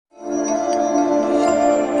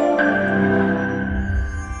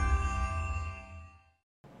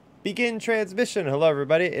Begin transmission. Hello,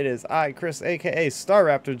 everybody. It is I, Chris, aka Star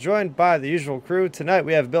Raptor, joined by the usual crew. Tonight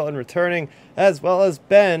we have Milton returning, as well as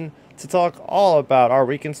Ben, to talk all about our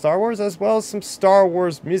week in Star Wars, as well as some Star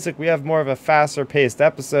Wars music. We have more of a faster paced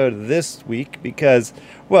episode this week because,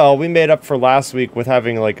 well, we made up for last week with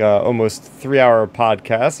having like a almost 3 hour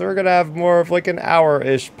podcast. So we're going to have more of like an hour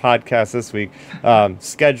ish podcast this week.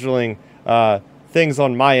 Scheduling things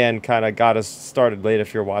on my end kind of got us started late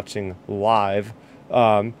if you're watching live.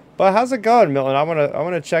 But how's it going, Milton? I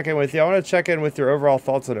wanna check in with you. I wanna check in with your overall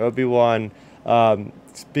thoughts on Obi-Wan.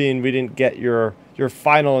 Being we didn't get your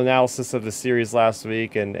final analysis of the series last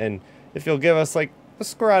week, and if you'll give us like a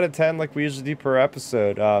score out of 10, like we usually do per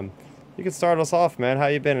episode. You can start us off, man. How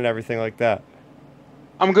you been and everything like that.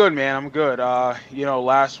 I'm good, man. I'm good.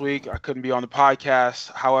 Last week I couldn't be on the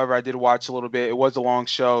podcast. However, I did watch a little bit. It was a long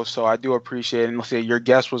show, so I do appreciate it. And let's say your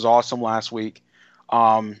guest was awesome last week.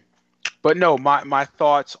 Um, but no, my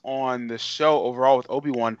thoughts on the show overall with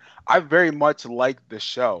Obi-Wan, I very much liked the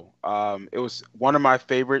show. It was one of my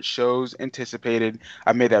favorite shows anticipated.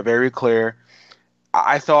 I made that very clear.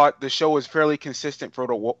 I thought the show was fairly consistent for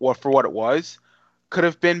what it was. Could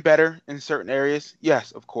have been better in certain areas.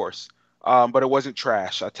 Yes, of course. But it wasn't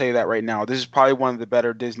trash. I'll tell you that right now. This is probably one of the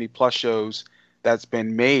better Disney Plus shows that's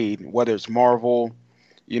been made, whether it's Marvel,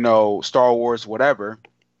 Star Wars, whatever.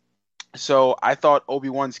 So I thought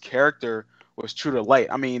Obi-Wan's character was true to light.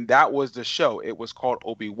 I mean, that was the show. It was called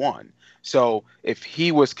Obi-Wan. So if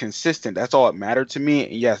he was consistent, that's all that mattered to me.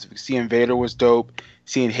 And yes, seeing Vader was dope.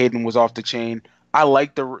 Seeing Hayden was off the chain. I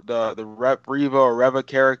liked the Reva or Reva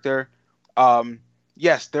character.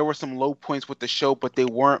 Yes, there were some low points with the show, but they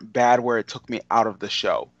weren't bad where it took me out of the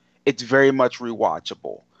show. It's very much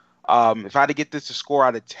rewatchable. If I had to get this a score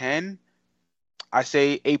out of 10, I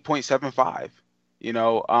say 8.75.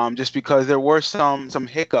 Just because there were some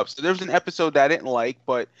hiccups. There was an episode that I didn't like,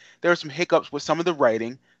 but there were some hiccups with some of the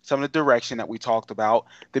writing, some of the direction that we talked about.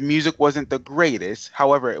 The music wasn't the greatest,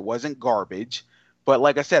 however, it wasn't garbage. But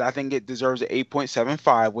like I said, I think it deserves an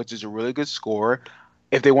 8.75, which is a really good score.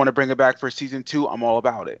 If they want to bring it back for season two, I'm all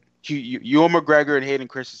about it. Ewan McGregor and Hayden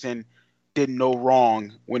Christensen did no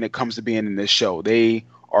wrong when it comes to being in this show. They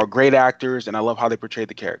are great actors, and I love how they portray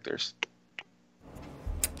the characters.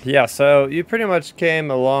 Yeah, so you pretty much came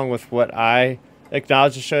along with what I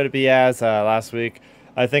acknowledged the show to be as last week.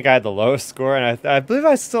 I think I had the lowest score, and I believe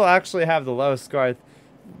I still actually have the lowest score.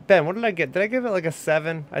 Ben, what did I get? Did I give it like a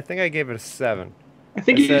 7? I think I gave it a 7. I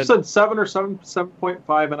think I you said, said 7 or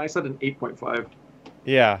 7.5, and I said an 8.5.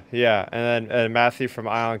 yeah, yeah. And then Matthew from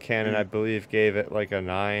Island Cannon, I believe, gave it like a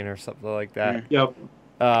 9 or something like that. Mm. Yep.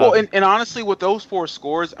 Well, Um, and honestly, with those four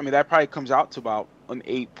scores, I mean, that probably comes out to about an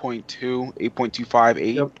 8.2, 8.25,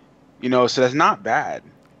 8. Yep. So that's not bad.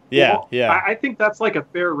 yeah, Well, yeah. I think that's like a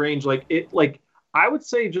fair range. Like I would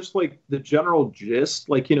say just like the general gist,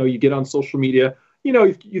 like you get on social media,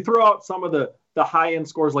 you throw out some of the high end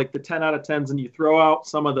scores like the 10 out of 10s, and you throw out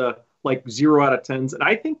some of the like 0 out of 10s. And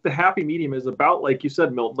I think the happy medium is about, like you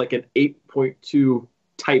said, Milt, like an 8.2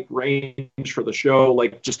 type range for the show,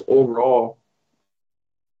 like just overall.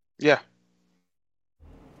 Yeah.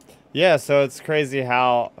 Yeah, so it's crazy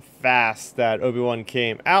how fast that Obi-Wan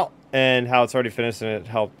came out and how it's already finished, and it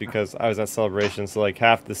helped because I was at Celebration, so like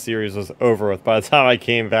half the series was over with by the time I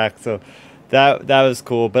came back. So that was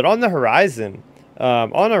cool. But on the horizon,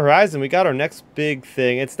 we got our next big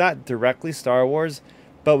thing. It's not directly Star Wars,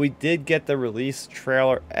 but we did get the release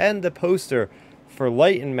trailer and the poster for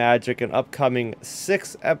Light and Magic, an upcoming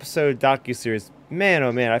 6 episode docuseries. Man,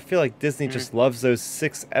 oh man, I feel like Disney Mm. just loves those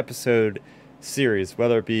 6 episode series,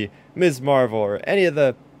 whether it be Ms. Marvel or any of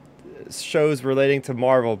the shows relating to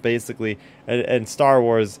Marvel, basically, and Star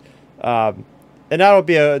Wars. And that'll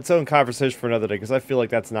be its own conversation for another day because I feel like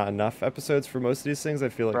that's not enough episodes for most of these things. I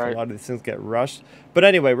feel like a Right. lot of these things get rushed. But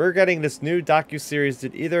anyway, we're getting this new docu-series.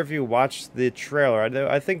 Did either of you watch the trailer?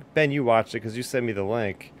 I think, Ben, you watched it because you sent me the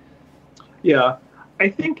link. Yeah, I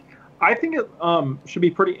think I think it should be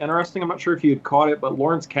pretty interesting. I'm not sure if you had caught it, but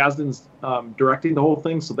Lawrence Kasdan's directing the whole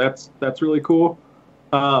thing, so that's really cool.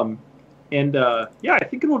 Um, and yeah, I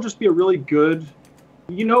think it'll just be a really good,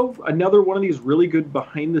 another one of these really good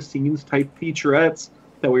behind the scenes type featurettes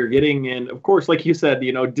that we are getting. And of course, like you said,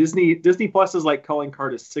 Disney Plus is like calling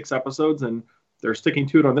card is 6 episodes, and they're sticking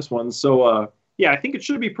to it on this one. So yeah, I think it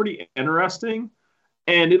should be pretty interesting,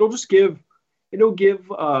 and it'll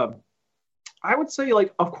give I would say,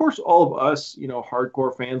 like, of course, all of us,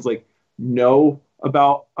 hardcore fans, like, know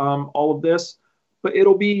about all of this, but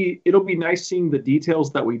it'll be nice seeing the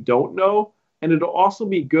details that we don't know, and it'll also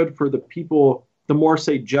be good for the people, the more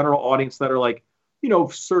say general audience that are like,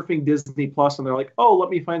 surfing Disney Plus, and they're like, oh, let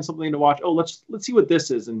me find something to watch. Oh, let's see what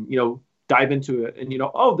this is, and dive into it, and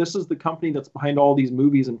oh, this is the company that's behind all these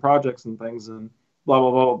movies and projects and things, and blah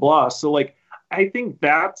blah blah blah blah. So like, I think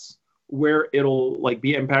that's where it'll like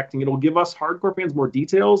be impacting. It'll give us hardcore fans more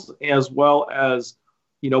details, as well as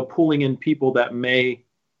pulling in people that may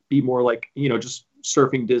be more like just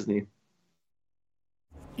surfing Disney.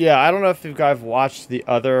 Yeah, I don't know if you guys watched the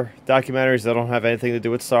other documentaries that don't have anything to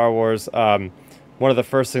do with Star Wars. One of the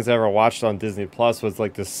first things I ever watched on Disney Plus was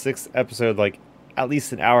like the 6th episode, like at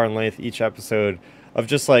least an hour in length each episode, of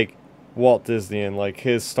just like Walt Disney and like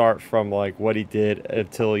his start from like what he did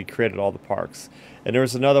until he created all the parks. And there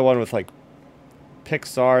was another one with like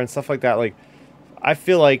Pixar and stuff like that. Like, I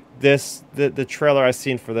feel like the trailer I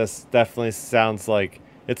seen for this definitely sounds like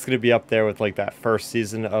it's going to be up there with like that first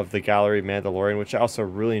season of The Gallery Mandalorian, which I also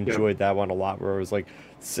really enjoyed that one a lot, where it was like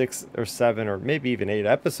 6 or 7 or maybe even 8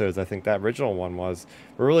 episodes. I think that original one was.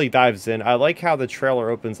 It really dives in. I like how the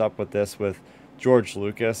trailer opens up with this, with George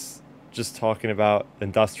Lucas just talking about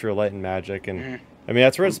Industrial Light and Magic. And I mean,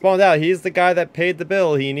 that's where it spawned out. He's the guy that paid the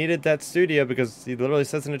bill. He needed that studio because he literally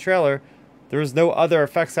says in the trailer, there was no other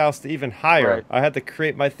effects house to even hire. Right. I had to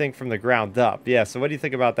create my thing from the ground up. Yeah, so what do you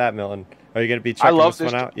think about that, Milton? Are you going to be checking this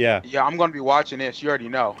one out? Yeah. Yeah, I'm going to be watching this. You already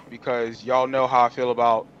know, because y'all know how I feel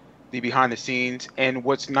about the behind the scenes. And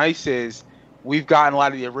what's nice is we've gotten a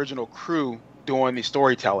lot of the original crew doing the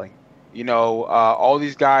storytelling. All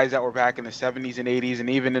these guys that were back in the 70s and 80s, and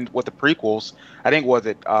even with the prequels, I think was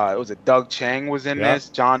it Doug Chang was in this,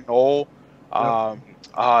 John Knoll,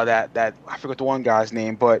 that I forget the one guy's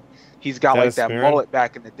name, but he's got Dennis like that Mirren. Mullet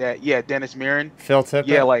back in the day. Yeah, Dennis Mirren. Phil Tippett.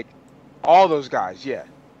 Yeah, like all those guys. Yeah,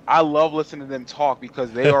 I love listening to them talk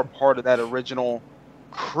because they are part of that original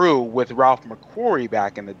crew with Ralph McQuarrie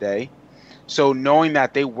back in the day. So knowing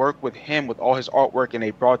that they worked with him with all his artwork and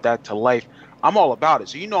they brought that to life, I'm all about it.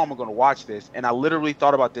 So I'm going to watch this. And I literally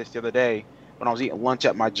thought about this the other day when I was eating lunch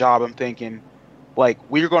at my job. I'm thinking, like,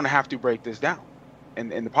 we're going to have to break this down in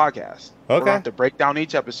the podcast. Okay. We're going to have to break down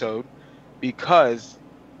each episode, because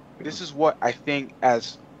this is what I think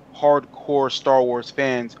as hardcore Star Wars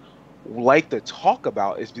fans like to talk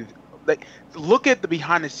about, is like, look at the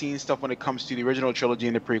behind the scenes stuff when it comes to the original trilogy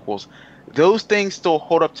and the prequels. Those things still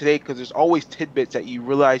hold up today, because there's always tidbits that you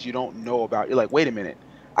realize you don't know about. You're like, wait a minute,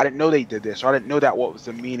 I didn't know they did this, or I didn't know that. What was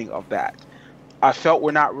the meaning of that? I felt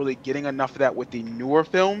we're not really getting enough of that with the newer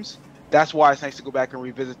films. That's why it's nice to go back and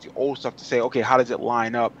revisit the old stuff to say, okay, how does it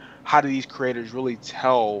line up? How do these creators really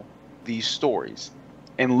tell these stories?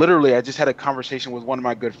 And literally, I just had a conversation with one of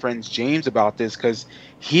my good friends, James, about this, because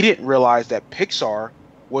he didn't realize that Pixar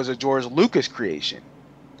was a George Lucas creation.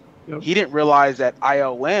 Yep. He didn't realize that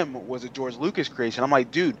ILM was a George Lucas creation. I'm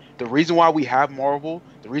like, dude, the reason why we have Marvel,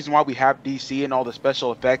 the reason why we have DC and all the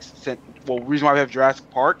special effects, the reason why we have Jurassic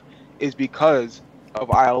Park is because of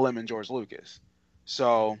ILM and George Lucas.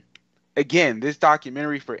 So, again, this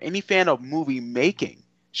documentary, for any fan of movie making,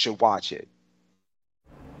 should watch it.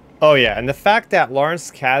 Oh yeah, and the fact that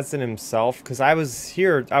Lawrence Kasdan himself, because I was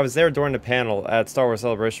there during the panel at Star Wars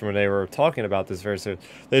Celebration when they were talking about this very soon.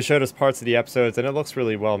 They showed us parts of the episodes, and it looks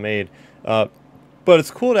really well made. But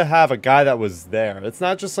it's cool to have a guy that was there. It's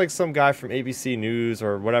not just like some guy from ABC News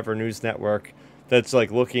or whatever news network that's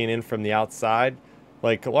like looking in from the outside.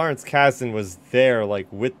 Like, Lawrence Kasdan was there, like,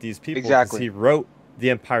 with these people. Exactly. He wrote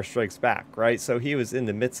The Empire Strikes Back, right? So he was in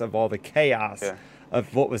the midst of all the chaos. Yeah.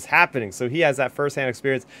 Of what was happening. So he has that firsthand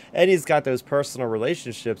experience, and he's got those personal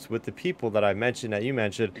relationships with the people that I mentioned, that you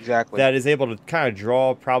mentioned. Exactly. That is able to kind of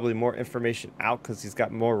draw probably more information out, because he's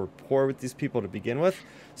got more rapport with these people to begin with.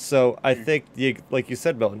 So I think, like you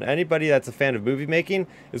said, Milton, anybody that's a fan of movie making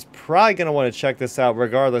is probably going to want to check this out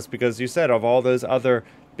regardless, because you said of all those other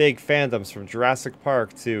big fandoms, from Jurassic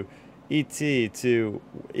Park to E.T. to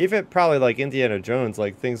even probably like Indiana Jones,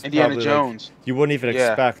 like things Indiana probably Jones like you wouldn't even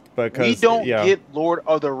expect, because we don't get Lord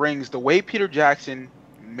of the Rings the way Peter Jackson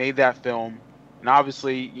made that film, and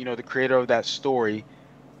obviously the creator of that story,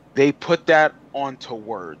 they put that onto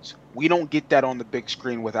words. We don't get that on the big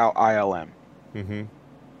screen without ILM. Mm-hmm.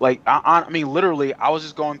 Like I mean, literally, I was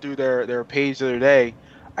just going through their page the other day.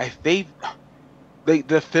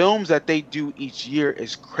 The films that they do each year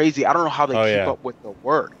is crazy. I don't know how they keep up with the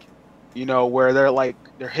work. Where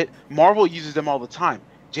they're hit. Marvel uses them all the time.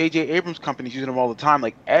 J.J. Abrams companies use them all the time.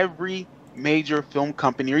 Like, every major film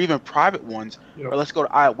company, or even private ones, or let's go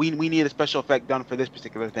to we need a special effect done for this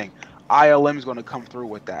particular thing. ILM is going to come through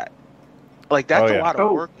with that. Like, that's a lot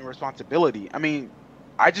of work and responsibility. I mean,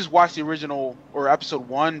 I just watched the original or episode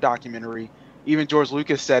 1 documentary Even George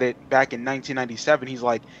Lucas said it back in 1997. He's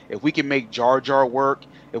like, if we can make Jar Jar work,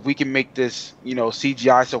 if we can make this,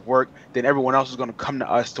 CGI stuff work, then everyone else is going to come to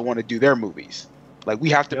us to want to do their movies. Like, we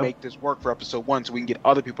have to make this work for episode 1 so we can get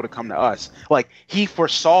other people to come to us. Like, he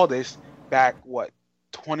foresaw this back,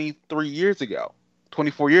 23 years ago,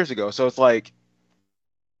 24 years ago. So it's like,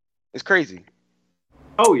 it's crazy.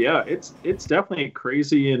 Oh yeah, it's definitely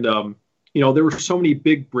crazy, and there were so many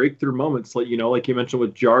big breakthrough moments, like like you mentioned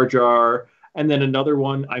with Jar Jar, and then another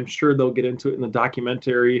one. I'm sure they'll get into it in the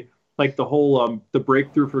documentary, like the whole the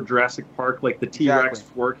breakthrough for Jurassic Park, like the T-Rex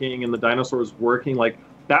working and the dinosaurs working, like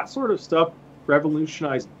that sort of stuff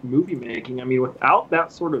revolutionized movie making. I mean, without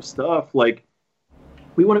that sort of stuff, like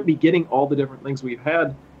we wouldn't be getting all the different things we've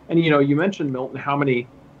had. And you mentioned, Milton, how many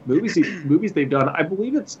movies they've done. I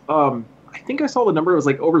believe it's I think I saw the number. It was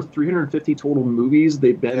like over 350 total movies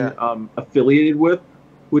they've been affiliated with,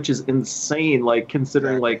 which is insane. Like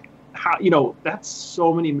considering like how that's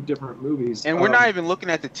so many different movies. And we're not even looking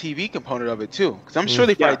at the TV component of it too, because I'm sure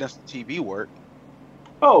they've probably done some TV work.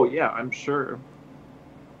 Oh yeah, I'm sure.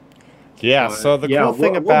 Yeah. So the cool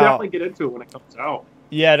thing about we'll definitely get into it when it comes out.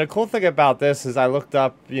 Yeah, the cool thing about this is I looked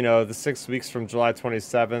up, the 6 weeks from July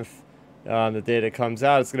 27th. The date it comes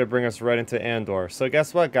out, it's going to bring us right into Andor. So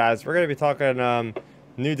guess what, guys? We're going to be talking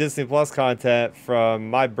new Disney Plus content from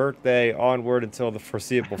my birthday onward until the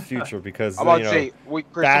foreseeable future because, I'm about to say,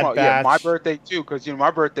 Chris, my birthday too, because,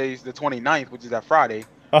 my birthday is the 29th, which is that Friday.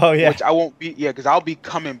 Oh, yeah. Which I won't be, because I'll be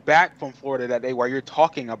coming back from Florida that day while you're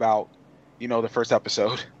talking about, the first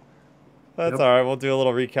episode. That's all right. We'll do a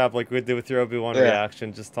little recap like we did with your Obi-Wan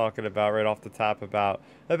reaction, just talking about right off the top about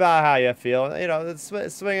how you feel. It's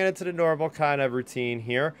swinging into the normal kind of routine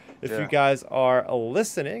here. If you guys are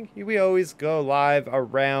listening, we always go live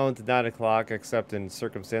around 9 o'clock, except in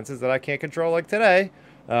circumstances that I can't control, like today.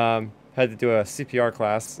 Had to do a CPR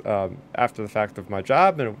class after the fact of my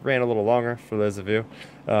job, and it ran a little longer for those of you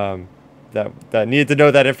that need to know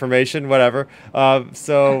that information, whatever.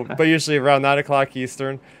 But usually around 9 o'clock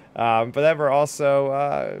Eastern. But then we're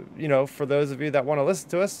also, for those of you that want to listen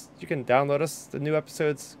to us, you can download us. The new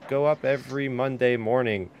episodes go up every Monday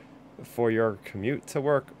morning for your commute to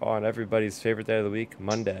work on everybody's favorite day of the week,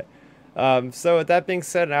 Monday. So with that being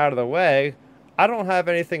said and out of the way, I don't have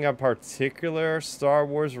anything in particular Star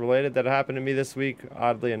Wars related that happened to me this week,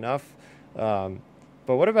 oddly enough. But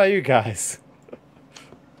what about you guys?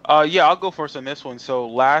 I'll go first on this one. So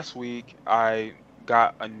last week I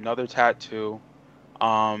got another tattoo.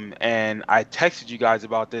 And I texted you guys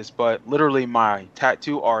about this, but literally my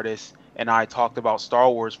tattoo artist and I talked about Star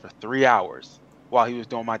Wars for 3 hours while he was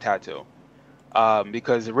doing my tattoo.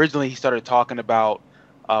 Because originally he started talking about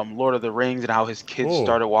Lord of the Rings and how his kids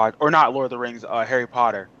started watching, or not Lord of the Rings, Harry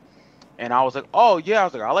Potter. And I was like, oh yeah,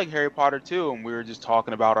 I like Harry Potter too. And we were just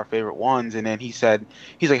talking about our favorite ones. And then he's like,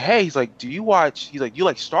 hey, do you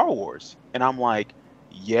like Star Wars? And I'm like,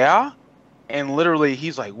 yeah. And literally,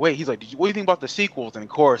 he's like, wait, what do you think about the sequels? And of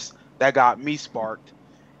course, that got me sparked.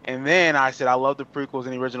 And then I said, I love the prequels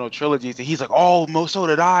and the original trilogies. And he's like, oh, so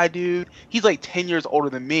did I, dude. He's like 10 years older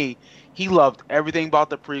than me. He loved everything about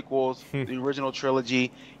the prequels, the original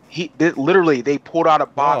trilogy. They pulled out a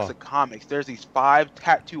box of comics. There's these 5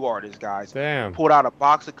 tattoo artists, guys. Damn. Pulled out a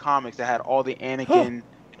box of comics that had all the Anakin and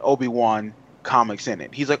Obi-Wan comics in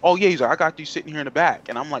it. He's like, oh, yeah. He's like, I got you sitting here in the back.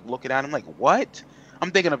 And I'm like, looking at him like, what? I'm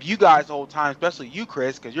thinking of you guys the whole time, especially you,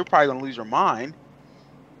 Chris, because you're probably going to lose your mind.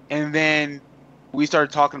 And then we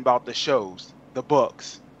started talking about the shows, the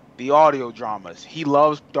books, the audio dramas. He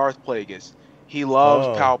loves Darth Plagueis. He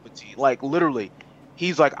loves Palpatine. Like, literally,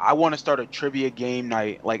 he's like, I want to start a trivia game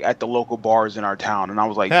night, like, at the local bars in our town. And I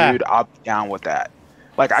was like, dude, I'll be down with that.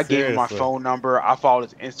 Like, I gave him my phone number. I followed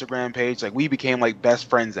his Instagram page. Like, we became, like, best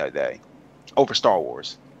friends that day over Star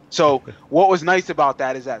Wars. So what was nice about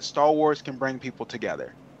that is that Star Wars can bring people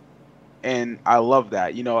together. And I love that.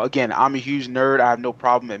 Again, I'm a huge nerd. I have no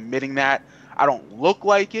problem admitting that. I don't look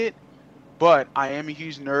like it, but I am a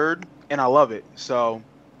huge nerd, and I love it. So,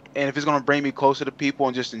 and if it's going to bring me closer to people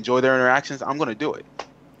and just enjoy their interactions, I'm going to do it.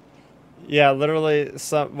 Yeah, literally,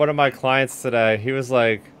 one of my clients today, he was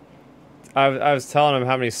like, I was telling him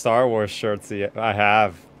how many Star Wars shirts I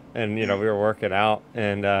have, and, we were working out,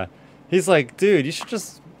 and he's like, dude, you should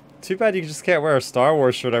just... Too bad you just can't wear a Star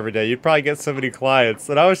Wars shirt every day. You'd probably get so many clients.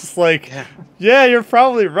 And I was just like, yeah, you're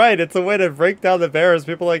probably right. It's a way to break down the barriers.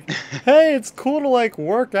 People are like, hey, it's cool to like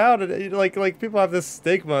work out. And like people have this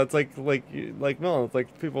stigma. It's like Millen. It's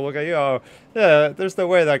like people look at you. Oh, yeah, there's no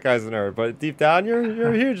way that guy's a nerd. But deep down,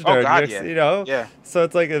 you're a huge nerd. Oh God, yeah. Yeah. So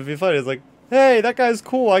it's like it'd be funny. It's like, hey, that guy's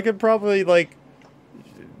cool. I could probably like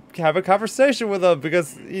have a conversation with him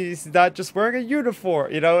because he's not just wearing a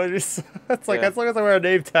uniform, you know. It's like as long as I wear a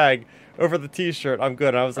name tag over the T-shirt, I'm good.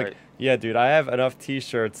 And I was like, yeah, dude, I have enough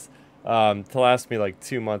T-shirts to last me like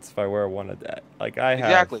 2 months if I wear one a day. Like I have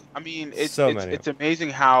exactly. I mean, it's many. it's amazing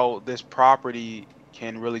how this property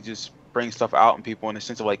can really just bring stuff out in people in the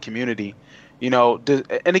sense of like community. You know,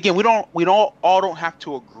 and again, we don't have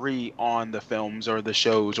to agree on the films or the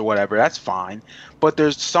shows or whatever. That's fine. But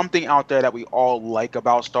there's something out there that we all like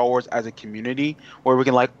about Star Wars as a community where we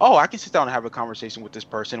can like, oh, I can sit down and have a conversation with this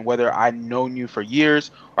person, whether I've known you for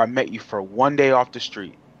years or I met you for one day off the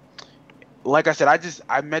street. Like I said,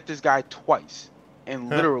 I met this guy twice, and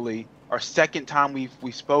literally our second time we've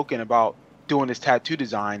spoken about doing this tattoo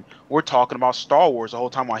design, we're talking about Star Wars the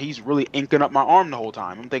whole time while he's really inking up my arm the whole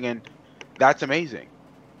time. I'm thinking, that's amazing.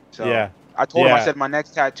 So yeah. I told him, I said my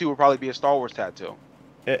next tattoo will probably be a Star Wars tattoo.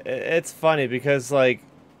 It's funny because like,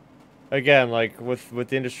 again, like with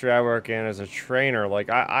the industry I work in as a trainer, like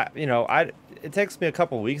it takes me a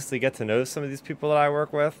couple weeks to get to know some of these people that I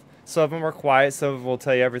work with. Some of them are quiet, some of them will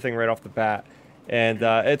tell you everything right off the bat. And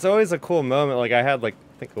it's always a cool moment. Like I had like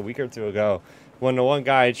I think a week or two ago when the one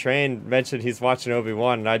guy I trained mentioned he's watching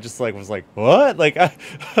Obi-Wan, and I just like was like, what? Like I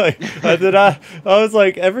was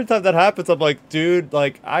like, every time that happens, I'm like, dude,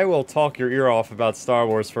 like I will talk your ear off about Star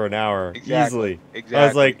Wars for an hour easily. Exactly. I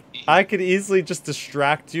was like, I could easily just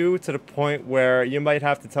distract you to the point where you might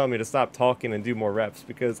have to tell me to stop talking and do more reps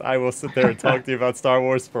because I will sit there and talk to you about Star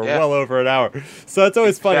Wars for well over an hour. So it's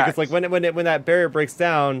always funny because like when that barrier breaks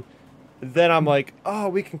down, then I'm like, oh,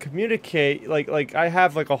 we can communicate. Like I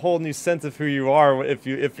have like a whole new sense of who you are if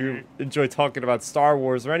you enjoy talking about Star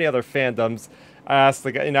Wars or any other fandoms. I asked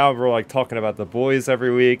the guy, now we're like talking about The Boys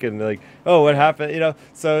every week and like, oh, what happened? You know,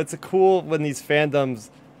 so it's cool when these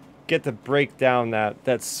fandoms get to break down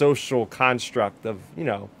that social construct of, you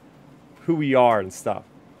know, who we are and stuff.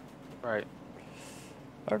 Right.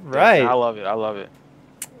 All right. I love it.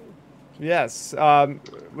 Yes.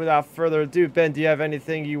 Without further ado, Ben, do you have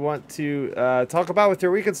anything you want to talk about with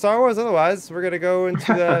your week in Star Wars? Otherwise, we're gonna go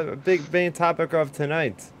into the big main topic of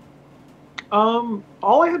tonight. All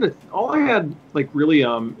I had like really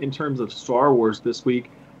in terms of Star Wars this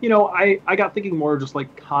week, you know, I got thinking more just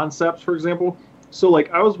like concepts, for example. So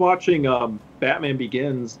like I was watching Batman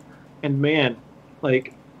Begins, and man,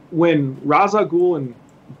 like when Ra's al Ghul and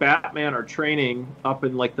Batman are training up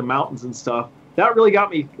in like the mountains and stuff, that really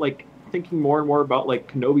got me like thinking more and more about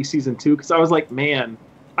like Kenobi season 2, because I was like, man,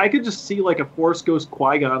 I could just see like a Force Ghost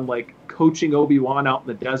Qui-Gon like coaching Obi-Wan out in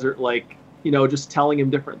the desert, like, you know, just telling him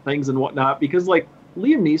different things and whatnot, because like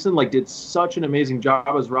Liam Neeson like did such an amazing job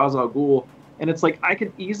as Ra's al Ghul, and it's like I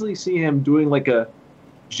could easily see him doing like a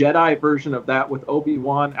Jedi version of that with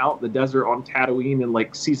Obi-Wan out in the desert on Tatooine in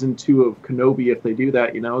like season 2 of Kenobi if they do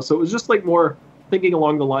that, you know. So it was just like more thinking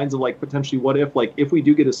along the lines of like potentially what if we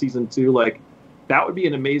do get a season 2, like that would be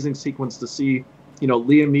an amazing sequence to see, you know,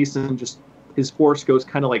 Liam Neeson just his Force Ghost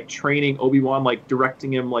kind of like training Obi-Wan, like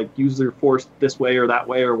directing him like use their Force this way or that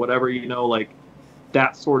way or whatever, you know, like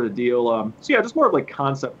that sort of deal. So yeah, just more of like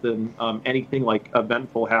concept than anything like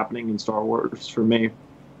eventful happening in Star Wars for me.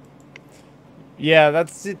 Yeah,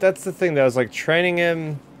 that's the thing that was like training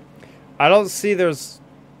him. I don't see there's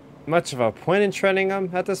much of a point in training him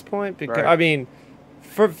at this point because I mean,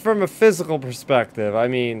 from a physical perspective, I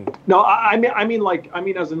mean. No, I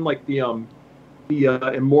mean as in like the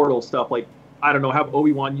immortal stuff. Like I don't know, have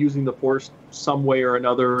Obi-Wan using the Force some way or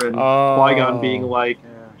another, and Qui-Gon being like,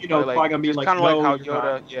 you know, like, Qui-Gon being like, kind of like how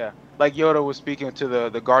Yoda, like Yoda was speaking to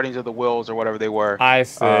the Guardians of the Wills or whatever they were. I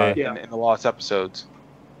see. In the lost episodes.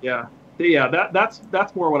 Yeah,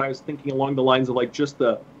 that's more what I was thinking along the lines of like just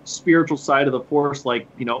the spiritual side of the Force, like,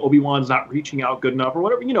 you know, Obi-Wan's not reaching out good enough or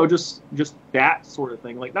whatever, you know, just that sort of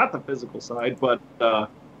thing, like not the physical side, but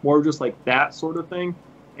more just like that sort of thing.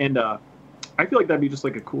 And I feel like that'd be just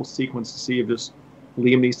like a cool sequence to see of just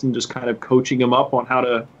Liam Neeson just kind of coaching him up on how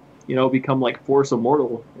to, you know, become like Force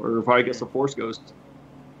immortal, or if I guess a Force ghost.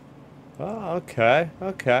 Oh, okay.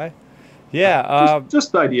 Yeah,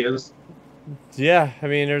 just ideas. Yeah, I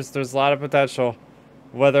mean, there's a lot of potential.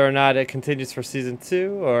 Whether or not it continues for season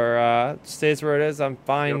 2 or stays where it is, I'm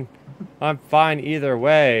fine. Yep. I'm fine either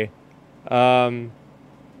way. I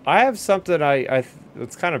have something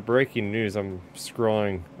it's kind of breaking news. I'm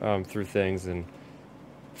scrolling through things, and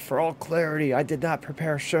for all clarity, I did not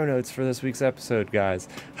prepare show notes for this week's episode, guys.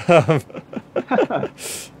 But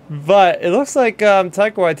it looks like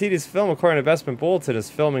Taika Waititi's film, according to Bespin Bulletin, is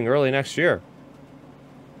filming early next year.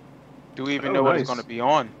 Do we even know what it's going to be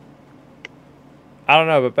on? I don't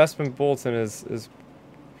know, but Bespin Bulletin is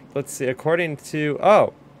let's see, according to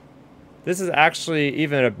this is actually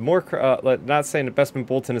even a more, not saying that Bestman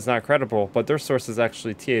Bolton is not credible, but their source is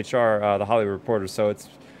actually THR, the Hollywood Reporter. So it's,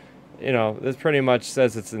 this pretty much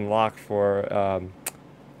says it's in lock for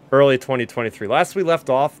early 2023. Last we left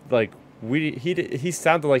off, like he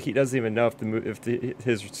sounded like he doesn't even know if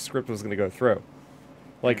his script was going to go through.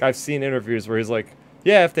 Like I've seen interviews where he's like,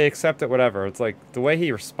 yeah, if they accept it, whatever. It's like the way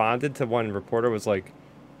he responded to one reporter was like,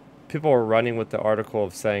 people were running with the article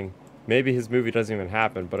of saying maybe his movie doesn't even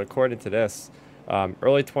happen. But according to this,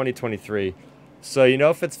 early 2023. So,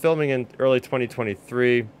 if it's filming in early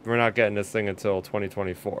 2023, we're not getting this thing until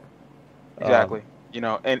 2024. Exactly.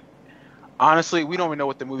 And honestly, we don't even know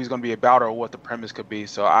what the movie's going to be about or what the premise could be.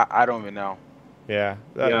 So I don't even know. Yeah.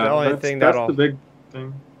 The only thing that's the big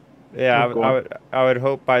thing. Yeah, I would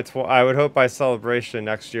hope by Celebration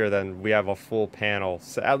next year, then we have a full panel,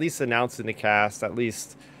 so at least announcing the cast, at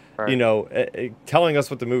least telling us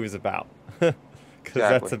what the movie's about, because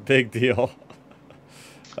that's a big deal.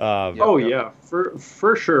 Yeah,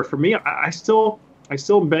 for sure. For me, I still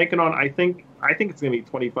am banking on. I think it's gonna be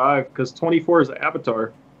 25 because 24 is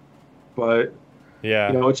Avatar, but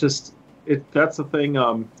it's just that's the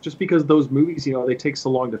thing. Just because those movies, they take so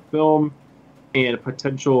long to film. And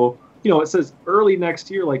potential, it says early next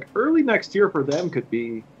year. Like early next year for them could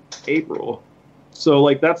be April. So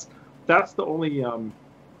like that's the only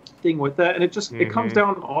thing with that. And it just it comes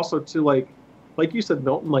down also to like you said,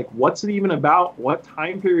 Milton. Like what's it even about? What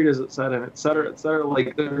time period is it set in? Et cetera, et cetera.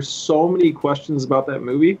 Like there's so many questions about that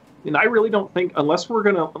movie. And I really don't think unless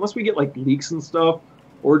we get like leaks and stuff,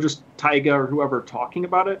 or just Tyga or whoever talking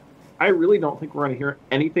about it. I really don't think we're going to hear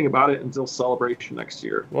anything about it until Celebration next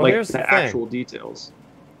year. Well, here's the actual details.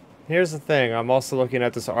 Here's the thing. I'm also looking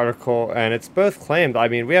at this article, and it's both claimed. I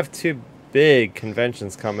mean, we have two big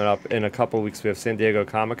conventions coming up in a couple weeks. We have San Diego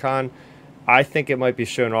Comic-Con. I think it might be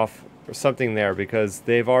shown off or something there because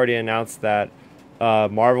they've already announced that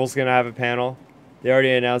Marvel's going to have a panel. They already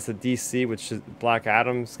announced that DC, which is Black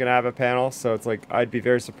Adam's going to have a panel. So it's like I'd be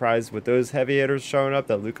very surprised with those heavy hitters showing up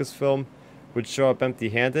that Lucasfilm would show up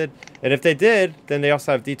empty-handed. And if they did, then they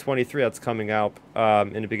also have D23 that's coming out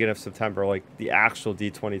in the beginning of September, like the actual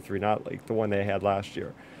D23, not like the one they had last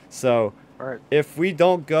year. So if we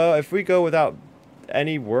go without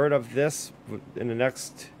any word of this in the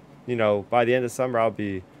next, by the end of summer, I'll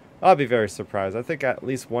be very surprised. I think at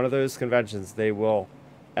least one of those conventions they will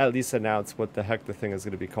at least announce what the heck the thing is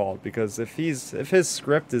going to be called, because if his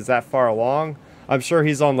script is that far along, I'm sure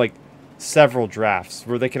he's on like several drafts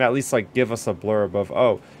where they can at least like give us a blurb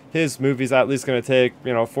of his movie's at least going to take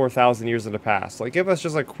 4,000 years in the past. Like give us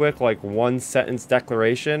just a quick like one sentence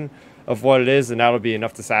declaration of what it is, and that'll be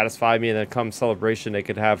enough to satisfy me. And then come Celebration, they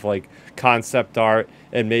could have like concept art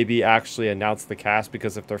and maybe actually announce the cast,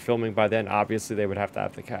 because if they're filming by then, obviously they would have to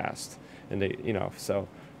have the cast, and they so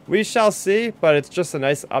we shall see. But it's just a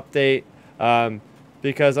nice update.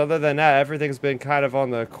 Because other than that, everything's been kind of on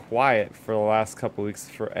the quiet for the last couple weeks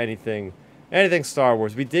for anything Star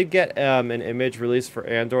Wars. We did get an image released for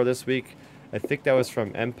Andor this week. I think that was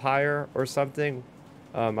from Empire or something.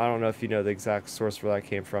 I don't know if you know the exact source where that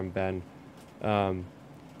came from, Ben.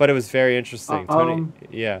 But it was very interesting.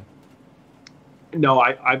 Yeah. No,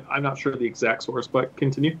 I'm not sure the exact source, but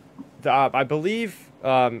continue. I believe,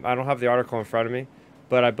 I don't have the article in front of me,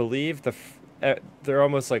 but I believe they're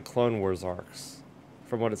almost like Clone Wars arcs.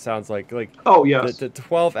 From what it sounds like, oh yes, the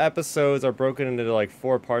 12 episodes are broken into like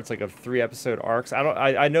 4 parts, like of 3-episode arcs.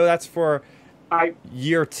 I know that's for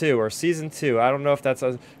year 2 or season 2. I don't know if that's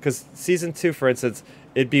because season 2, for instance,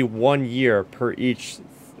 it'd be 1 year per each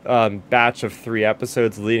batch of 3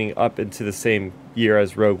 episodes leading up into the same year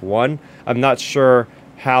as Rogue One. I'm not sure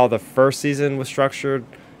how the first season was structured.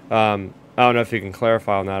 I don't know if you can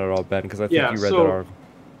clarify on that at all, Ben, because I think you read that article.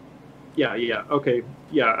 Yeah. Okay.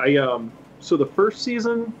 Yeah. So the first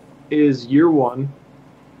season is year 1,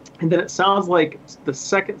 and then it sounds like the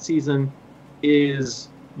second season is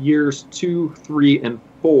years 2, 3, and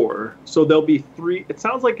 4. So there'll be 3. It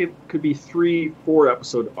sounds like it could be 3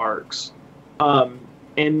 4-episode arcs,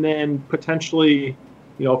 and then potentially,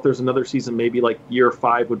 if there's another season, maybe like year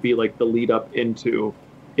 5 would be like the lead up into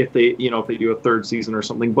if they do a 3rd season or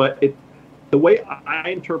something. But the way I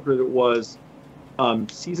interpreted it was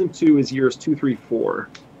season 2 is years 2, 3, 4.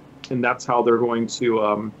 And that's how they're going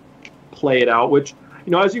to play it out, which,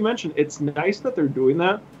 as you mentioned, it's nice that they're doing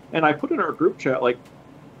that. And I put in our group chat, like,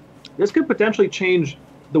 this could potentially change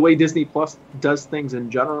the way Disney Plus does things in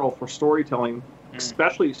general for storytelling,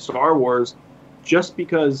 especially Star Wars, just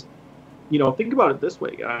because, think about it this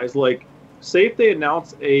way, guys. Like, say if they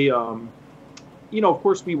announce a, of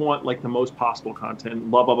course we want, like, the most possible content,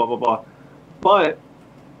 blah, blah, blah, blah, blah. But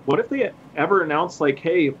what if they ever announce, like,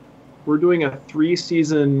 hey, we're doing a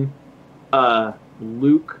 3-season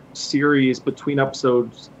Luke series between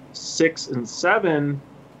episodes 6 and 7,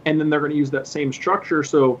 and then they're going to use that same structure.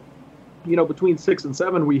 So, between 6 and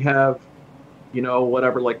 7, we have,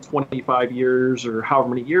 whatever, like 25 years or however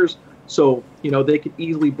many years. So, they could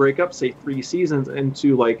easily break up, say, 3 seasons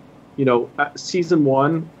into like, season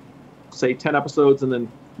 1, say 10 episodes, and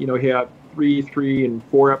then, you have 3 and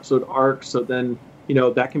 4 episode arcs. So then,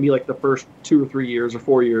 that can be like the first 2 or 3 years or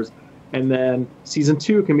 4 years. And then season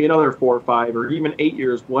 2 can be another 4 or 5 or even 8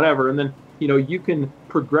 years, whatever. And then, you can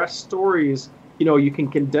progress stories, you can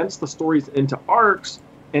condense the stories into arcs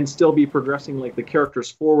and still be progressing like the characters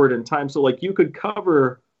forward in time. So like you could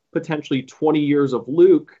cover potentially 20 years of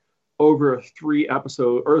Luke over a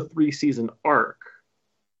 3-episode or a 3-season arc.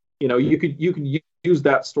 You could use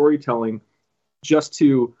that storytelling just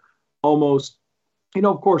to almost,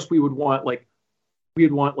 of course we'd want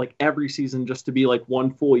like every season just to be like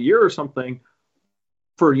one full year or something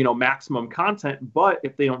for, maximum content. But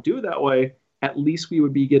if they don't do it that way, at least we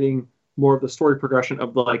would be getting more of the story progression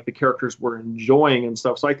of the characters we're enjoying and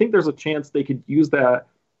stuff. So I think there's a chance they could use that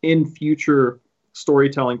in future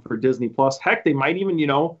storytelling for Disney Plus. Heck, they might even,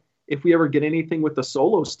 if we ever get anything with the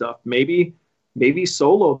Solo stuff, maybe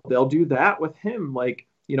Solo, they'll do that with him. Like,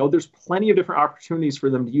 there's plenty of different opportunities for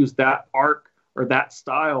them to use that arc or that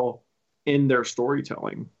style in their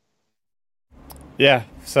storytelling. Yeah,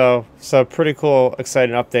 so pretty cool,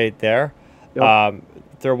 exciting update there. Yep.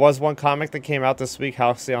 There was one comic that came out this week,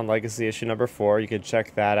 Halcyon Legacy issue number 4. You can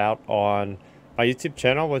check that out on my YouTube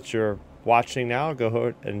channel, which you're watching now. Go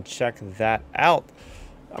ahead and check that out.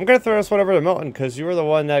 I'm going to throw this one over to Milton because you were the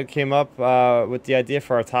one that came up with the idea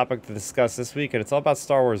for our topic to discuss this week, and it's all about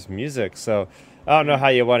Star Wars music. So I don't know how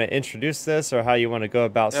you want to introduce this or how you want to go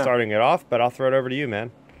about starting it off, but I'll throw it over to you,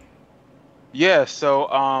 man. Yeah, so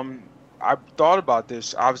I thought about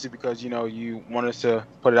this, obviously, because, you want us to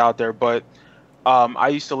put it out there, but I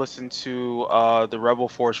used to listen to the Rebel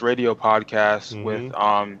Force radio podcast with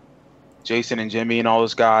Jason and Jimmy and all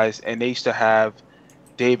those guys, and they used to have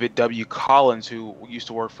David W. Collins, who used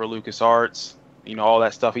to work for LucasArts, all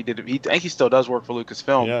that stuff. I think he still does work for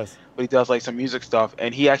Lucasfilm, but he does like some music stuff,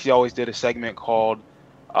 and he actually always did a segment called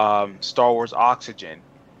Star Wars Oxygen,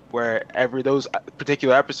 where those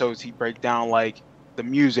particular episodes he'd break down like the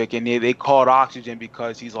music, and they call it Oxygen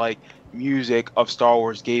because he's like, music of Star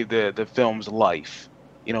Wars gave the film's life.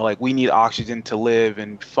 Like we need oxygen to live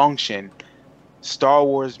and function. Star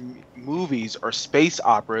Wars movies are space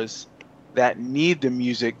operas that need the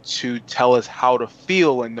music to tell us how to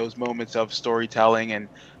feel in those moments of storytelling and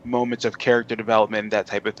moments of character development and that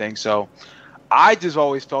type of thing. So I just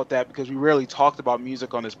always felt that, because we rarely talked about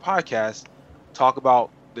music on this podcast, talk about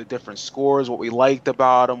the different scores, what we liked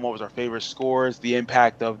about them, what was our favorite scores, the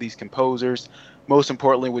impact of these composers. Most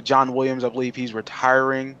importantly, with John Williams, I believe he's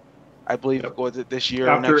retiring. I believe was it this year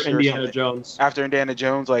after or next year Indiana Jones. After Indiana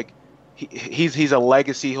Jones, like he's a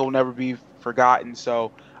legacy. He'll never be forgotten.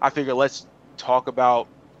 So I figured let's talk about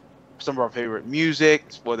some of our favorite music,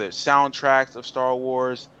 whether it's soundtracks of Star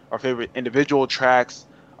Wars, our favorite individual tracks,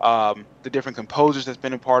 the different composers that's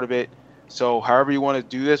been a part of it. So however you want to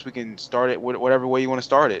do this, we can start it whatever way you want to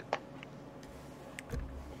start it.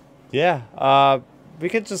 Yeah, we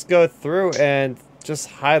could just go through and just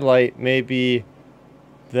highlight maybe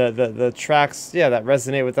the tracks, that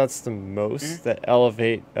resonate with us the most, that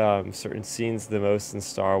elevate certain scenes the most in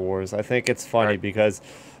Star Wars. I think it's funny because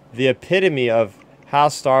the epitome of how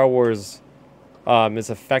Star Wars is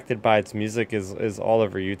affected by its music is all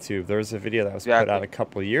over YouTube. There was a video that was put out a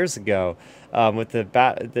couple of years ago with the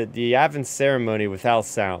Yavin ceremony without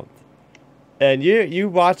sound, and you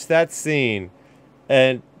watch that scene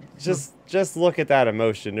and just look at that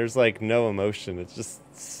emotion. There's like no emotion. It's just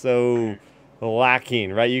so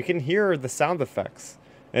lacking, right? You can hear the sound effects,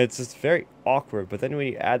 and it's just very awkward. But then when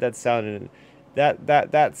you add that sound in,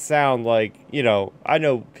 that sound, like, I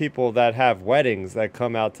know people that have weddings that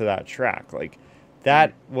come out to that track. Like,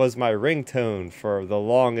 that was my ringtone for the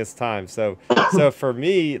longest time. So for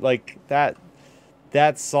me, like, that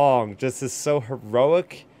song just is so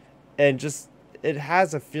heroic, and just it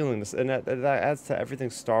has a feeling, and that adds to everything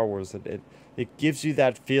Star Wars. It gives you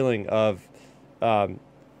that feeling of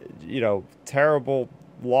terrible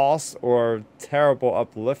loss or terrible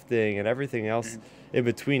uplifting, and everything else in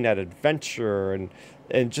between, that adventure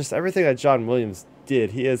and just everything that John Williams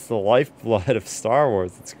did. He is the lifeblood of Star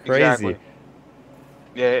Wars. It's crazy. Exactly.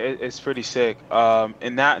 Yeah, it's pretty sick.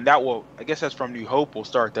 And that will, I guess that's from New Hope. We'll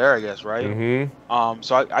start there, I guess, right? Mm-hmm.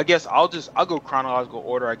 So I guess I'll go chronological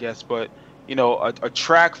order, I guess. But a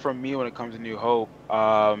track from me when it comes to New Hope,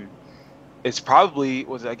 it's probably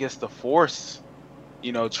I guess The Force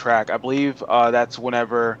track. I believe that's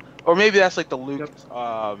whenever, or maybe that's like the Luke Yep.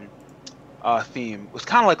 theme. It's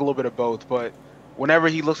kind of like a little bit of both, but whenever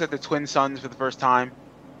he looks at the twin suns for the first time,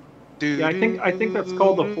 Yeah, I think that's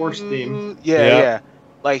called the Force theme. yeah, Yeah. yeah.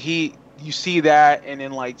 Like you see that, and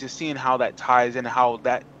then like just seeing how that ties in, how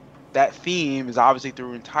that theme is obviously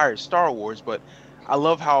through entire Star Wars. But I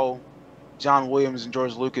love how John Williams and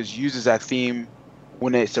George Lucas uses that theme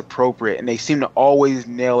when it's appropriate, and they seem to always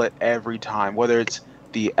nail it every time. Whether it's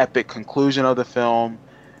the epic conclusion of the film,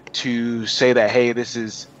 to say that hey, this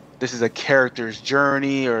is a character's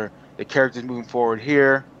journey, or the character's moving forward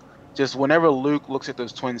here. Just whenever Luke looks at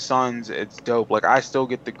those twin suns, it's dope. Like I still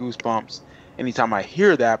get the goosebumps anytime I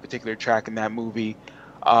hear that particular track in that movie.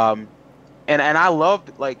 Um, and I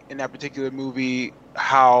loved like in that particular movie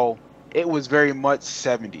how it was very much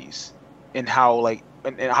 70s, and how like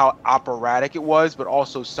and how operatic it was, but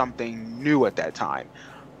also something new at that time.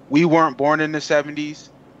 We weren't born in the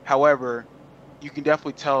 70s. However, you can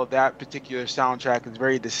definitely tell that particular soundtrack is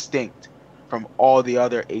very distinct from all the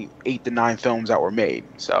other eight to nine films that were made.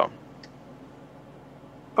 So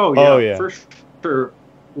Oh Oh yeah, yeah. for sure.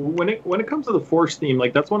 When it comes to the Force theme,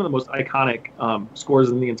 like that's one of the most iconic scores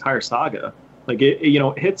in the entire saga. Like it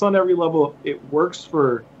hits on every level. It works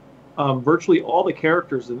for virtually all the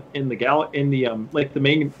characters in the like the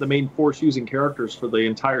main Force using characters for the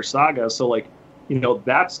entire saga. So like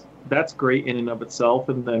that's great in and of itself.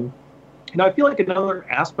 And then I feel like another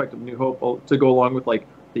aspect of New Hope to go along with like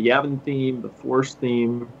the Yavin theme, the Force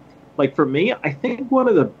theme. Like for me, I think one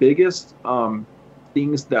of the biggest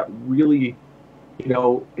things that really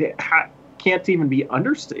can't even be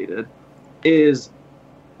understated is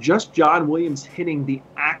just John Williams hitting the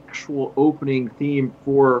actual opening theme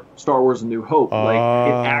for Star Wars: A New Hope, like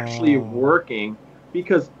it actually Oh. working.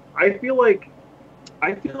 Because I feel like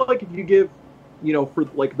if you give, for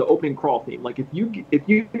like the opening crawl theme, like if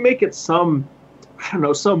you make it some, I don't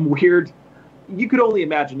know, some weird, you could only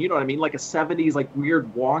imagine, you know what I mean, like a '70s like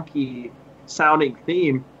weird wonky sounding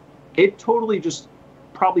theme, it totally just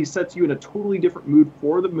probably sets you in a totally different mood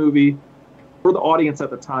for the movie, for the audience at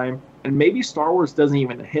the time, and maybe Star Wars doesn't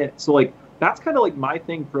even hit. So like that's kind of like my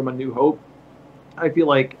thing from A New Hope. I feel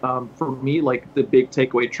like for me, like the big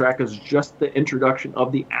takeaway track is just the introduction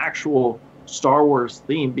of the actual Star Wars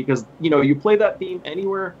theme, because you play that theme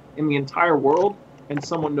anywhere in the entire world, and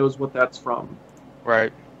someone knows what that's from.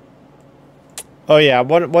 right, Oh yeah,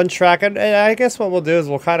 one track, and I guess what we'll do is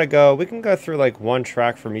we can go through like one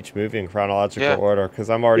track from each movie in chronological yeah, order, because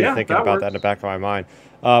I'm already Yeah, thinking that about that in the works. back of my mind.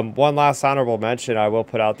 One last honorable mention I will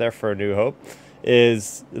put out there for A New Hope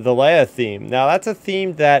is the Leia theme. Now that's a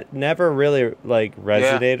theme that never really like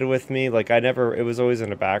yeah. resonated with me. Like it was always in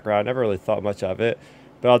the background. I never really thought much of it.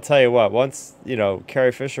 But I'll tell you what, once,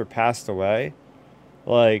 Carrie Fisher passed away,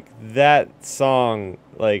 like that song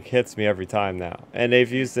like hits me every time now. And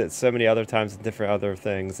they've used it so many other times in different other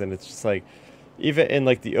things, and it's just like even in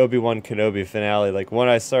like the Obi-Wan Kenobi finale, like when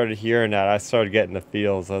I started hearing that, I started getting the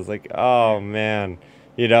feels. I was like, "Oh Mm. man."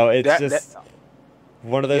 It's That just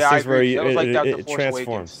one of those yeah, I things agree where with you. That was like that with the it Force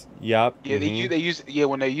Awakens. transforms. Yup. Yeah, Mhm. they use yeah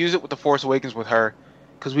when they use it with the Force Awakens with her,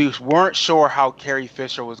 because we weren't sure how Carrie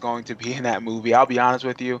Fisher was going to be in that movie. I'll be honest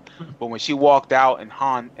with you, but when she walked out and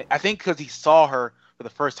Han, I think because he saw her for the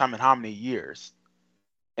first time in how many years,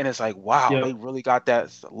 and it's like wow, they Yep. really got that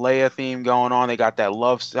Leia theme going on. They got that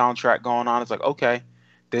love soundtrack going on. It's like okay,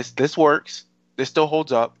 this works. This still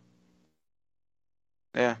holds up.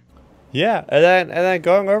 Yeah, Yeah, and then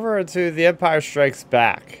going over into The Empire Strikes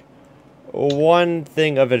Back. One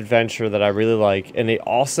thing of adventure that I really like, and they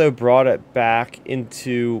also brought it back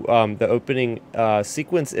into the opening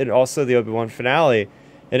sequence and also the Obi-Wan finale,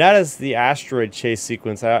 and that is the asteroid chase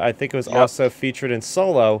sequence. I think it was yep. also featured in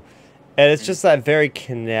Solo, and it's Mm. just that very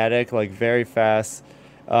kinetic, like very fast,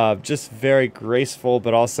 just very graceful,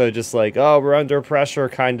 but also just like, oh, we're under pressure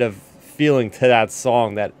kind of feeling to that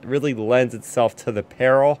song that really lends itself to the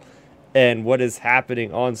peril and what is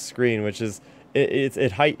happening on screen, which is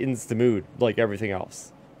it heightens the mood like everything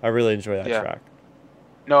else. I really enjoy that Yeah. track.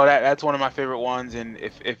 No, that's one of my favorite ones, and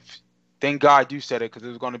if thank God you said it because it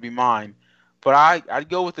was going to be mine, but I'd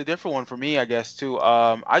go with a different one for me, I guess too.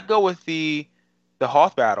 I'd go with the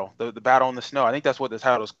Hoth battle, the battle in the snow. I think that's what the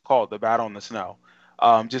title is called, the battle in the snow.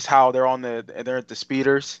 Just how they're at the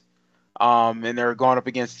speeders, and they're going up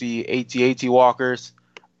against the AT-AT walkers.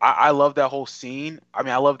 I love that whole scene. I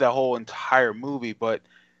mean, I love that whole entire movie, but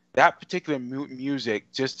that particular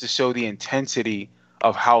music just to show the intensity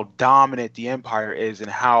of how dominant the Empire is, and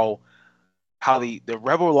how the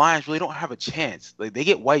Rebel Alliance really don't have a chance. Like they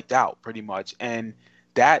get wiped out pretty much, and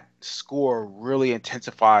that score really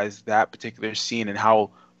intensifies that particular scene and how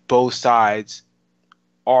both sides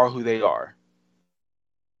are who they are.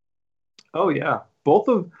 Oh yeah, both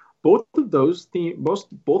of those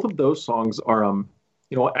songs are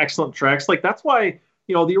excellent tracks. Like that's why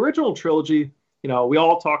the original trilogy. We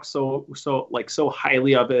all talk so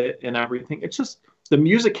highly of it and everything. It's just the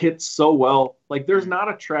music hits so well. Like there's not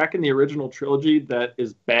a track in the original trilogy that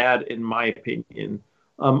is bad in my opinion,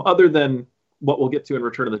 other than what we'll get to in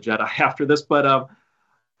Return of the Jedi after this. But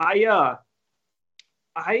I uh,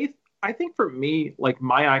 I think for me, like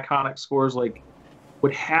my iconic scores, like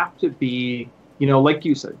would have to be, like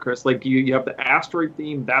you said, Chris, like you have the asteroid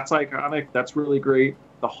theme, that's iconic, that's really great.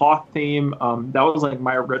 The Hoth theme, that was like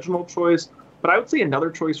my original choice. But I would say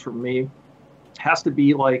another choice for me has to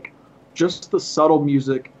be like just the subtle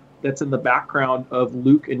music that's in the background of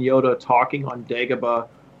Luke and Yoda talking on Dagobah,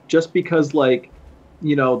 just because like,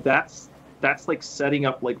 that's like setting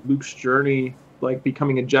up like Luke's journey, like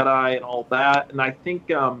becoming a Jedi and all that. And I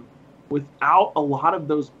think without a lot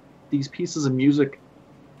of these pieces of music,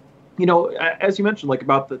 as you mentioned, like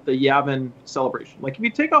about the Yavin celebration, like if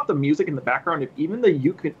you take off the music in the background, if even the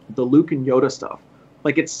Luke and Yoda stuff,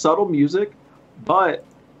 like it's subtle music, but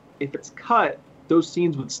if it's cut, those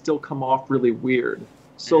scenes would still come off really weird.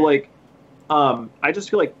 So like, I just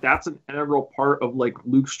feel like that's an integral part of like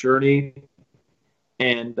Luke's journey,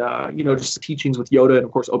 and just the teachings with Yoda and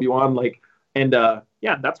of course Obi-Wan, like, and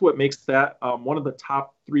yeah, that's what makes that one of the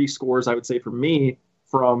top 3 scores I would say for me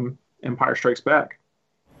from Empire Strikes Back.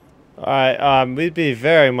 All right, we'd be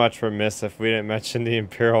very much remiss if we didn't mention the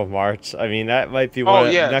Imperial March. I mean, that might be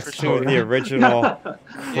one next to the original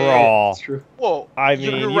Crawl. Yeah, that's true. Well, I mean,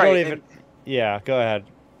 you're you right. don't even. Yeah, go ahead.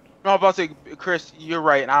 No, I'm about to say, Chris, you're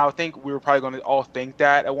right, and I think we were probably going to all think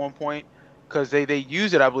that at one point, because they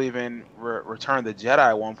use it, I believe, in Return of the Jedi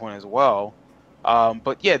at one point as well.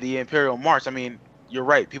 But yeah, the Imperial March. I mean, you're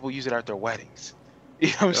right. People use it at their weddings. You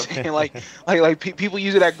know what I'm saying? Like people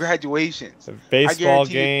use it at graduations, Baseball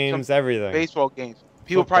games, everything. Baseball games.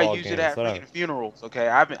 People Football probably use it at whatever. funerals. Okay,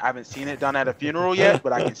 I haven't seen it done at a funeral yet,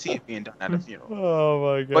 but I can see it being done at a funeral.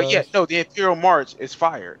 Oh my god. But yeah, no, the Imperial March is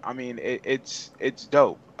fire. I mean, it's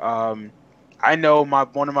dope. I know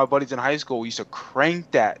one of my buddies in high school used to crank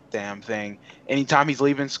that damn thing anytime he's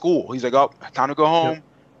leaving school. He's like, "Oh, time to go home." Yep.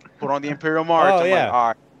 Put on the Imperial March. Oh, I'm yeah. like, all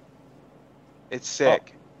right. It's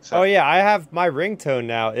sick. Oh yeah, I have my ringtone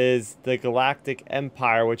now is the Galactic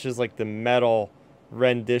Empire, which is like the metal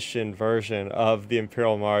rendition version of the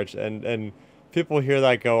Imperial March, and people hear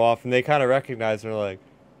that go off and they kind of recognize, and they're like,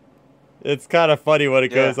 it's kind of funny when it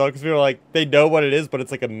goes on, because people are like, they know what it is, but it's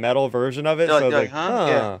like a metal version of it. They're so like,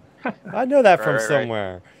 huh? Yeah. I know that from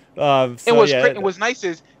somewhere. So, it was nice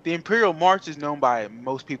is the Imperial March is known by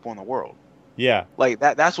most people in the world. Yeah, like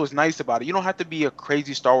that's what's nice about it. You don't have to be a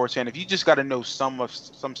crazy Star Wars fan. If you just got to know some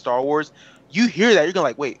Star Wars, you hear that, you're gonna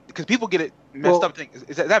like, wait, because people get it messed up. Think,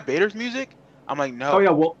 is that Vader's music? I'm like, no. Oh yeah,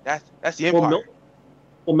 well that's the Empire.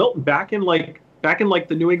 Milton, back in like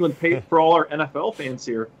the New England for all our NFL fans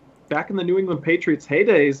here, back in the New England Patriots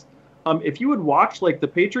heydays, if you would watch like the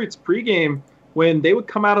Patriots pregame when they would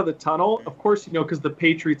come out of the tunnel, of course, because the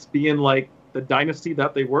Patriots being like the dynasty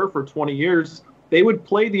that they were for 20 years. They would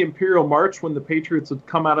play the Imperial March when the Patriots would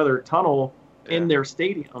come out of their tunnel in their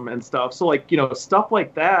stadium and stuff. So like, stuff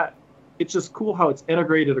like that, it's just cool how it's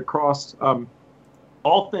integrated across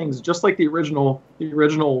all things, just like the original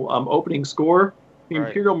opening score. The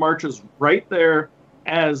Imperial March is right there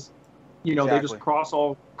as, they just cross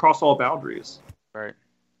all boundaries. Right.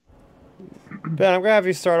 Ben, I'm going to have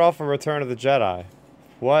you start off on Return of the Jedi.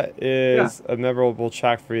 What is a memorable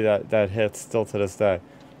track for you that hits still to this day?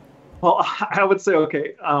 Well, I would say,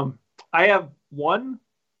 okay, I have one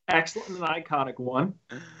excellent and iconic one,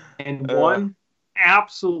 and one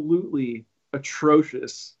absolutely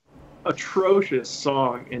atrocious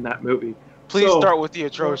song in that movie. Please start with the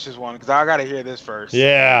atrocious one, because I got to hear this first.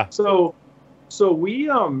 Yeah. So we've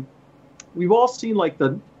all seen like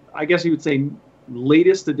I guess you would say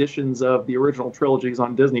latest editions of the original trilogies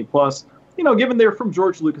on Disney Plus. Given they're from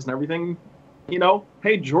George Lucas and everything,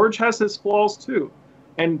 hey, George has his flaws too.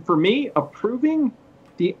 And for me, approving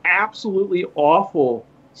the absolutely awful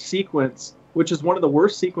sequence, which is one of the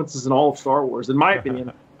worst sequences in all of Star Wars, in my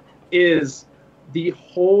opinion, is the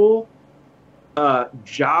whole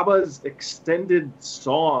Jabba's extended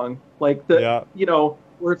song, like where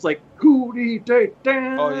it's like hootie day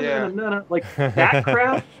down, like that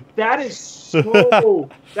crap. That is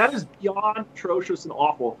that is beyond atrocious and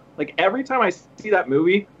awful. Like every time I see that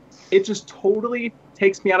movie, it just totally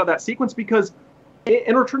takes me out of that sequence, because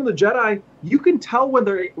in Return of the Jedi, you can tell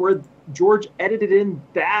where George edited in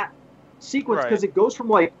that sequence, because it goes from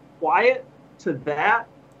like quiet to that,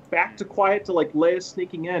 back to quiet to like Leia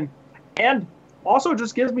sneaking in. And Also, it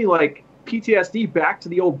just gives me like PTSD back to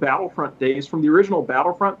the old Battlefront days from the original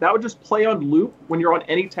Battlefront. That would just play on loop when you're on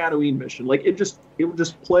any Tatooine mission. Like it would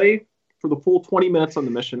just play for the full 20 minutes on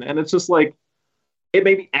the mission, and it's just like it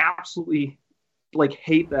made me absolutely like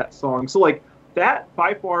hate that song. So like that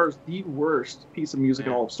by far is the worst piece of music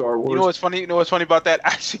in all of Star Wars. You know what's funny? You know what's funny about that?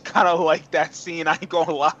 I actually kind of like that scene. I ain't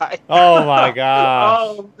gonna lie. Oh my gosh.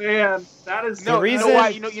 Oh man, that is The reason. You know why?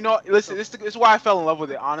 You know. Listen, this is why I fell in love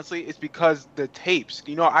with it. Honestly, it's because the tapes.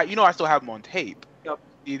 I still have them on tape. Yep.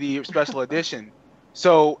 The special edition.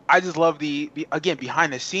 So I just love the again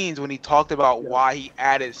behind the scenes when he talked about why he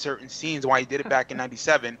added certain scenes, why he did it back in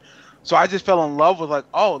 '97. So I just fell in love with like,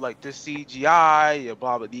 oh, like the CGI,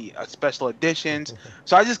 blah blah, the special editions.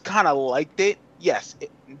 So I just kind of liked it. Yes,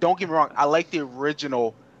 don't get me wrong, I like the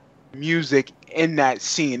original music in that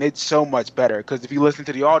scene. It's so much better because if you listen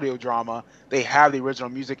to the audio drama, they have the original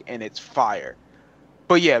music and it's fire.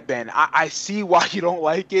 But yeah, Ben, I see why you don't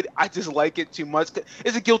like it. I just like it too much.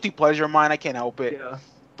 It's a guilty pleasure of mine. I can't help it. Yeah.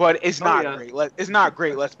 But it's not great. It's not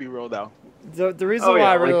great. Let's be real though. The reason why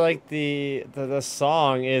I really like the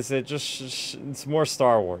song is it just it's more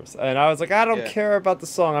Star Wars, and I was like, I don't care about the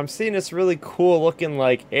song. I'm seeing this really cool looking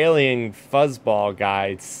like alien fuzzball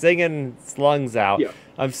guy singing his lungs out. Yeah.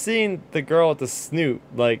 I'm seeing the girl with the snoot,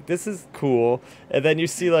 like this is cool, and then you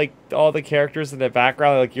see like all the characters in the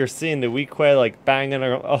background, like you're seeing the Weequay like banging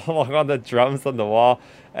along on the drums on the wall,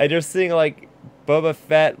 and you're seeing like Boba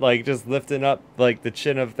Fett like just lifting up like the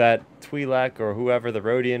chin of that Twi'lek or whoever, the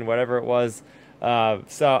Rodian, whatever it was.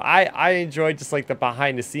 So I enjoyed just like the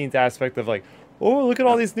behind the scenes aspect of like, oh, look at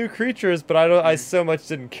all these new creatures, but I so much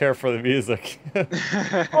didn't care for the music.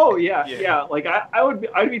 Oh yeah. Like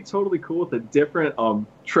I'd be totally cool with a different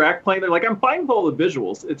track playing there. Like I'm fine with all the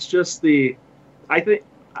visuals. It's just I think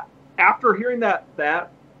after hearing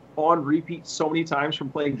that on repeat so many times from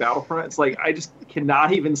playing Battlefront, it's like I just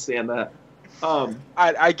cannot even stand that.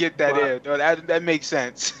 I get that. That makes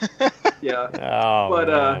sense. Yeah. Oh,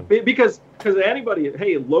 but because anybody,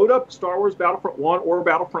 hey, load up Star Wars Battlefront 1 or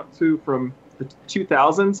Battlefront 2 from the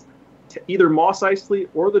 2000s, to either Mos Eisley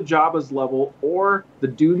or the Jabba's level or the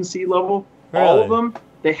Dune Sea level. Really? All of them,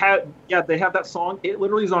 they have that song. It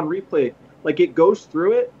literally is on replay. Like it goes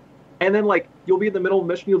through it, and then like you'll be in the middle of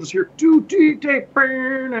the mission, you'll just hear do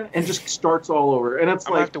burn, and just starts all over, and it's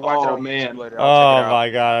like, oh man, oh my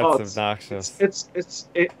god, that's obnoxious.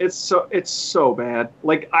 It's so bad.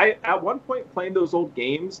 Like I at one point playing those old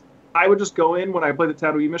games, I would just go in when I played the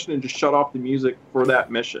Tatooine mission and just shut off the music for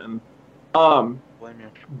that mission. Blame you.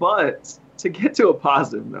 But to get to a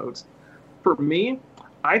positive note, for me,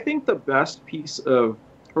 I think the best piece of,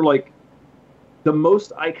 or like the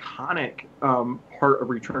most iconic part of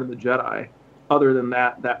Return of the Jedi, other than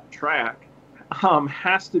that track,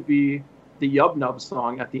 has to be the Yub Nub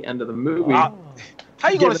song at the end of the movie. How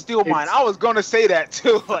you gonna steal mine? I was gonna say that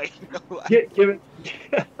too. Like, given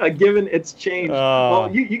its change, well,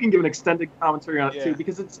 you can give an extended commentary on it too,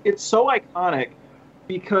 because it's so iconic.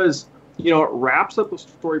 Because it wraps up the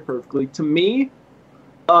story perfectly. To me,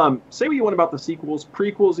 say what you want about the sequels,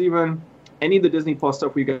 prequels, even any of the Disney Plus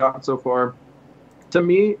stuff we got so far. To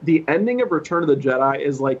me, the ending of Return of the Jedi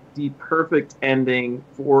is like the perfect ending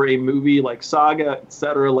for a movie, like saga,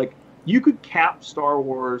 etc. Like you could cap Star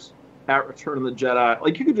Wars at Return of the Jedi.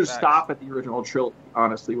 Like you could just stop at the original trilogy,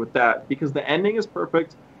 honestly, with that, because the ending is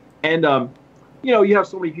perfect. And you have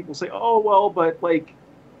so many people say, "Oh well, but like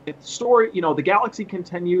it's story, the galaxy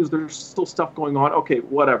continues. There's still stuff going on." Okay,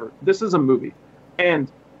 whatever. This is a movie, and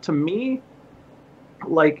to me,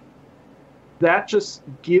 like, that just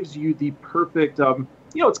gives you the perfect,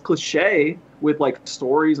 it's cliche with like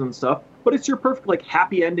stories and stuff, but it's your perfect like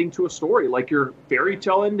happy ending to a story, like your fairy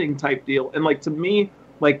tale ending type deal. And like to me,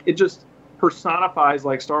 like it just personifies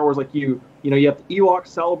like Star Wars. Like you have the Ewoks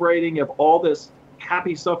celebrating, you have all this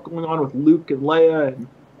happy stuff going on with Luke and Leia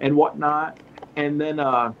and whatnot, and then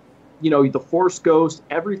the Force Ghost,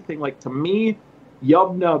 everything. Like to me,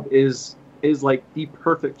 Yub Nub is like the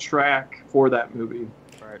perfect track for that movie.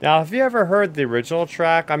 Now, have you ever heard the original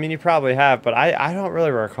track? I mean, you probably have, but I don't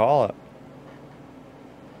really recall it.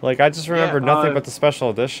 Like, I just remember nothing but the special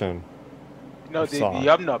edition. No, the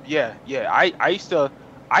Yub Nub, yeah.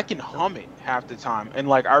 I can hum it half the time, and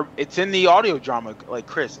like it's in the audio drama. Like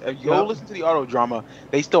Chris, if you go listen to the audio drama,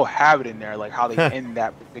 they still have it in there, like how they end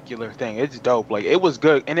that particular thing. It's dope. Like it was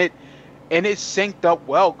good, and it synced up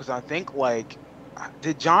well, because I think like,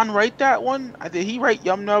 did John write that one? Did he write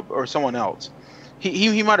Yub Nub or someone else?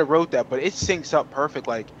 He might have wrote that, but it syncs up perfect.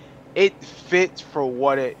 Like it fits for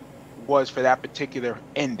what it was for that particular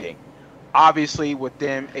ending. Obviously, with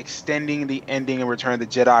them extending the ending in Return of the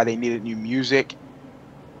Jedi, they needed new music.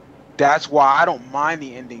 that's why I don't mind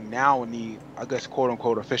the ending now in the, I guess, quote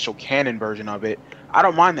unquote official canon version of it. I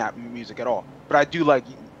don't mind that music at all. But I do like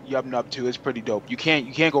Yub Nub too. It's pretty dope. You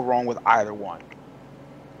can't go wrong with either one.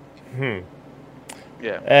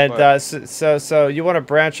 Yeah. And so you want to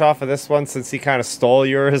branch off of this one since he kind of stole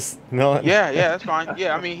yours, Milton? Yeah, that's fine.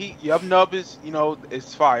 Yeah, I mean, Yub Nub is,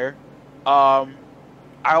 is fire. I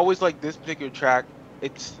always like this particular track. I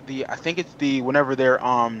think it's the whenever they're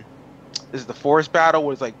this is the forest battle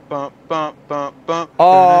where it's like bump bump bump bump.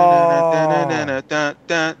 Oh.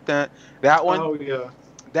 That one. Oh yeah.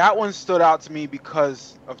 That one stood out to me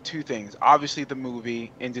because of two things. Obviously the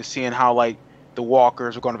movie and just seeing how like the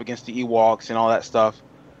walkers were going up against the Ewoks and all that stuff.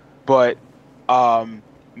 But one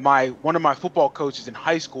of my football coaches in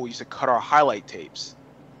high school used to cut our highlight tapes.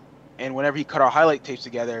 And whenever he cut our highlight tapes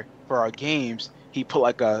together for our games, he put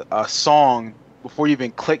like a song before you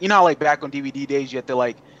even click. You know how like back on DVD days you have to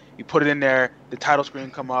like you put it in there, the title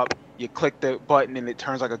screen come up, you click the button and it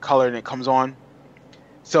turns like a color and it comes on.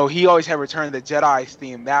 So he always had Return of the Jedi's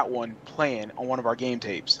theme, that one playing on one of our game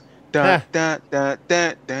tapes. Dun, dun, dun,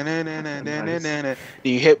 dun, dun, dun, dun, dun, dun, dun, dun, dun.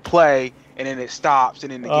 You hit play and then it stops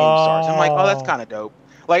and then the game starts. I'm like, oh, that's kind of dope.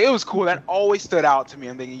 Like it was cool. That always stood out to me.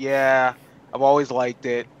 I'm thinking, yeah, I've always liked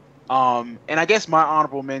it. And I guess my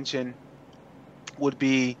honorable mention would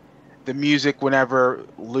be the music whenever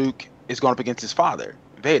Luke is going up against his father,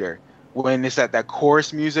 Vader. When it's that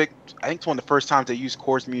chorus music, I think it's one of the first times they used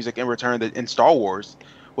chorus music in Star Wars,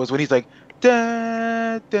 was when he's like,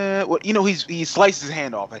 da, da. Well, he slices his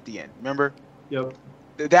hand off at the end. Remember? Yep.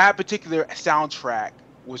 That particular soundtrack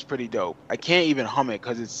was pretty dope. I can't even hum it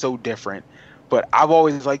because it's so different, but I've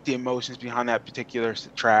always liked the emotions behind that particular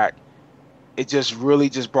track. It just really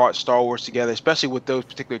just brought Star Wars together, especially with those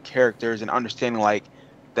particular characters and understanding like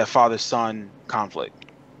that father-son conflict.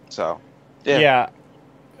 So, yeah.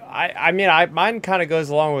 I mean, mine kind of goes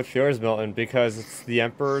along with yours, Milton, because it's the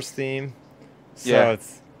Emperor's theme. So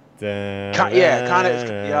it's and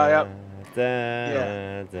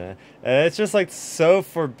it's just like so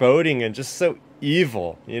foreboding and just so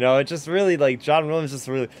evil. It just really like John Williams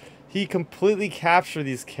he completely captured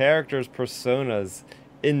these characters' personas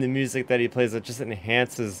in the music that he plays. That just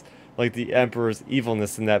enhances like the Emperor's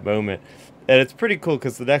evilness in that moment. And it's pretty cool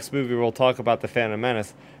because the next movie we'll talk about, The Phantom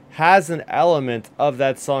Menace, has an element of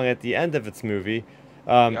that song at the end of its movie,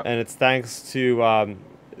 and it's thanks to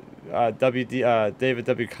David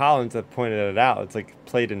W. Collins that pointed it out. It's like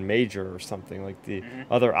played in major or something, like the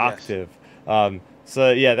other octave.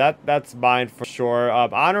 So yeah, that's mine for sure.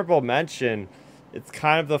 Honorable mention, it's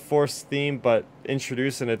kind of the Force theme, but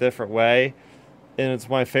introduced in a different way. And it's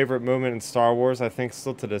my favorite moment in Star Wars, I think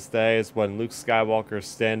still to this day, is when Luke Skywalker is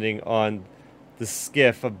standing on the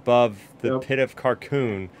skiff above the pit of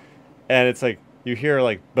Carkoon. And it's like, you hear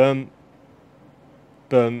like, boom,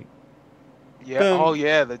 boom, yeah, boom. Oh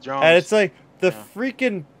yeah, the drums. And it's like the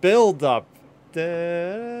freaking build-up.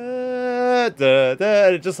 Da, da, da,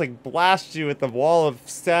 and it just like blasts you with the wall of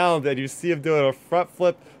sound, and you see him doing a front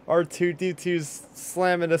flip. R2-D2's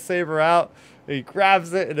slamming a saber out. He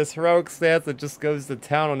grabs it in his heroic stance and just goes to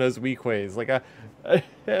town on those weak ways. Like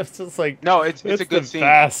it's just like it's a good scene.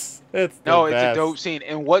 Best. It's a dope scene.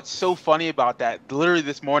 And what's so funny about that? Literally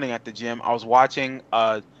this morning at the gym, I was watching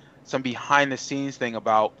some behind the scenes thing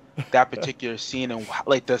about that particular scene and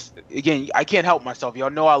like this. Again, I can't help myself.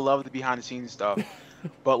 Y'all know I love the behind the scenes stuff,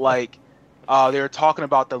 but like they were talking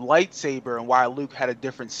about the lightsaber and why Luke had a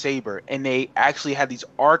different saber, and they actually had these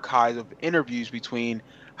archives of interviews between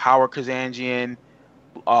Howard Kazanjian,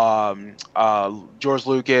 George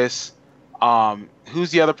Lucas,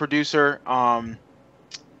 who's the other producer?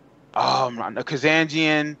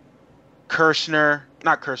 Kazanjian, Kirshner,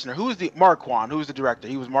 not Kirshner. Marquand? Who's the director?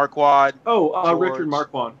 He was Marquand. Richard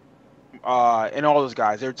Marquand. And all those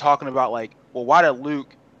guys. They were talking about like, well, why did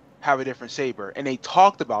Luke have a different saber? And they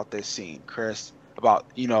talked about this scene, Chris, about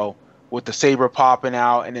with the saber popping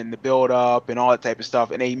out and then the build up and all that type of stuff.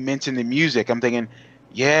 And they mentioned the music. I'm thinking,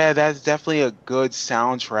 yeah, that's definitely a good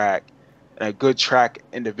soundtrack and a good track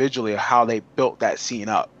individually of how they built that scene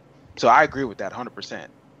up. So I agree with that 100%.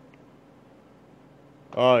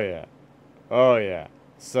 Oh yeah.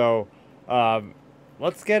 So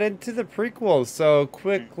let's get into the prequels. So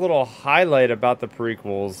quick little highlight about the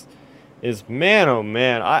prequels is, man, oh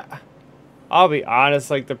man, I'll be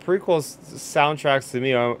honest, like the prequels soundtracks to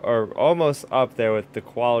me are almost up there with the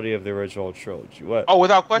quality of the original trilogy.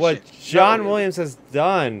 Without question. What John Williams has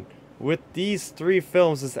done with these three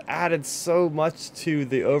films has added so much to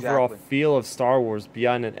the overall feel of Star Wars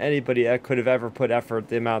beyond anybody that could have ever put effort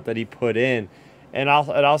the amount that he put in. And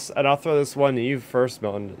I'll throw this one to you first,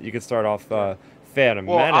 Milton. You can start off Phantom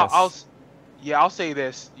Menace. Yeah, I'll say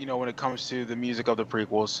this. When it comes to the music of the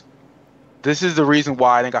prequels, this is the reason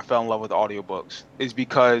why I think I fell in love with audiobooks. Is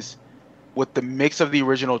because with the mix of the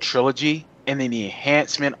original trilogy and then the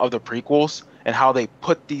enhancement of the prequels and how they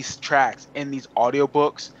put these tracks in these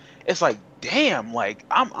audiobooks, it's like, damn, like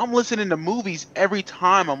I'm listening to movies every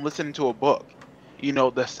time I'm listening to a book.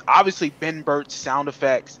 This obviously Ben Burtt's sound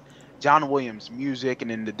effects, John Williams music, and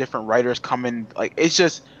then the different writers coming, like it's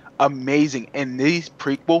just amazing. And these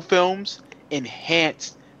prequel films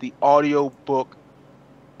enhance the audiobook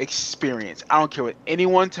experience. I don't care what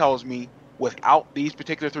anyone tells me. Without these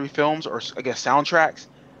particular three films, or I guess soundtracks,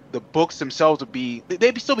 the books themselves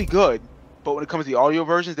they'd still be good, but when it comes to the audio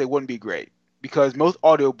versions, they wouldn't be great because most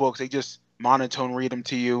audio books they just monotone read them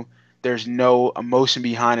to you. There's no emotion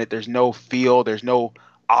behind it. There's no feel. There's no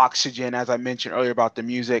oxygen, as I mentioned earlier about the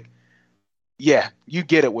music. Yeah, you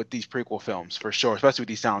get it with these prequel films for sure, especially with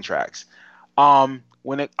these soundtracks.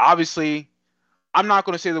 When it obviously I'm not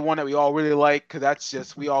going to say the one that we all really like because that's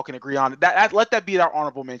just we all can agree on it. Let that be our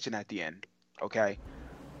honorable mention at the end. Okay.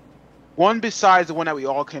 One besides the one that we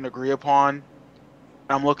all can agree upon,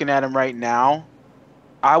 I'm looking at him right now.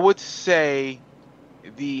 I would say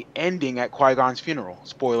the ending at Qui-Gon's funeral.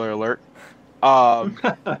 Spoiler alert.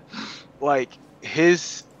 Like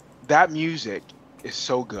that music is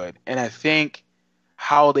so good, and I think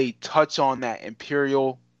how they touch on that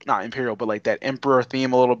not imperial, but like that emperor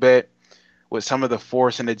theme a little bit with some of the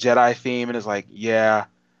Force and the Jedi theme, and it's like, yeah,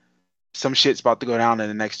 some shit's about to go down in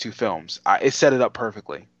the next two films. It set it up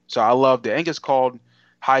perfectly. So I loved it. I think it's called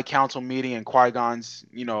High Council Meeting and Qui-Gon's,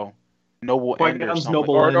 Noble End or something.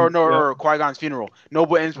 Or Qui-Gon's funeral.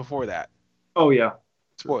 Noble ends before that. Oh, yeah.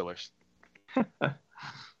 Spoilers.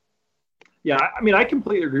 Yeah, I mean, I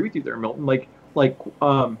completely agree with you there, Milton.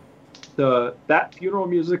 That funeral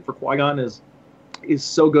music for Qui-Gon is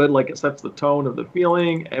so good. Like, it sets the tone of the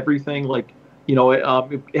feeling, everything. Like,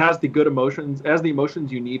 it has the good emotions, the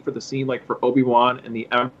emotions you need for the scene, like for Obi-Wan and the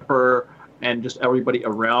Emperor and just everybody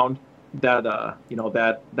around that,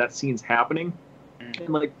 that scene's happening. And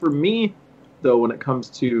like for me, though, when it comes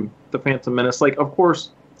to the Phantom Menace, like of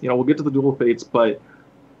course, we'll get to the Duel of Fates, but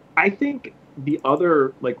I think the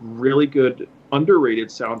other like really good underrated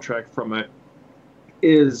soundtrack from it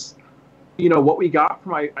is, what we got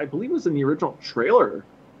from I believe it was in the original trailer.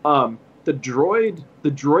 The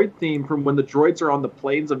droid theme from when the droids are on the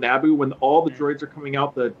plains of Naboo, when all the droids are coming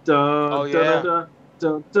out, the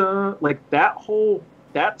like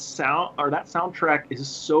that sound or that soundtrack is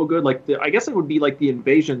so good. Like I guess it would be like the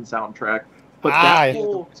Invasion soundtrack,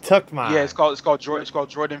 but took mine. Yeah, it's called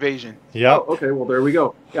Droid Invasion. Yeah. Oh, okay, well there we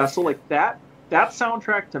go. Yeah, so like that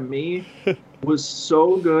soundtrack to me was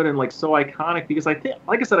so good and like so iconic because I think,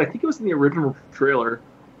 like I said, I think it was in the original trailer.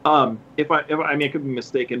 If I mean, I could be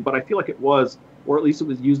mistaken, but I feel like it was, or at least it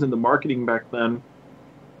was used in the marketing back then.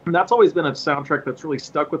 And that's always been a soundtrack that's really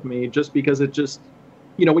stuck with me, just because it just,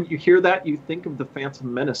 when you hear that, you think of the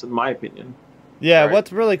Phantom Menace, in my opinion. Yeah, right.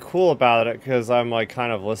 What's really cool about it, because I'm like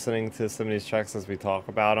kind of listening to some of these tracks as we talk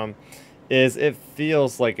about them, is it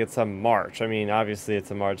feels like it's a march. I mean, obviously it's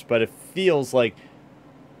a march, but it feels like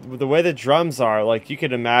the way the drums are, like you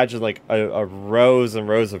could imagine like a rows and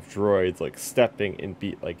rows of droids like stepping in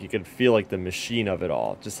beat, like you could feel like the machine of it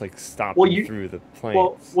all just like stomping through the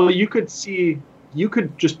planes. Well, you could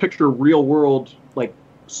just picture real world like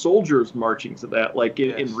soldiers marching to that, like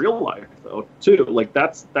in real life though too. Like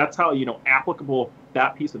that's how applicable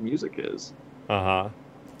that piece of music is. Oh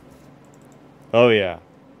yeah.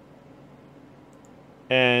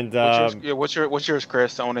 And what's yours,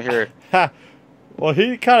 Chris? I want to hear it. Well,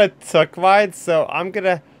 he kind of took mine, so I'm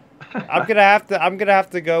gonna have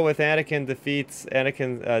to go with Anakin defeats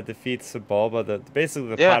Sebulba, basically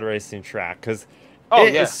the pod racing track, because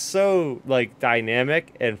it is so like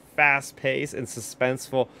dynamic and fast paced and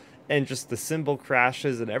suspenseful, and just the cymbal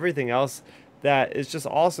crashes and everything else that is just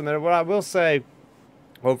awesome. And what I will say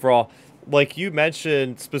overall, like you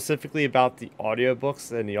mentioned specifically about the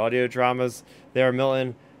audiobooks and the audio dramas there,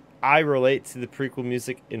 Milton, I relate to the prequel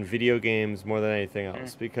music in video games more than anything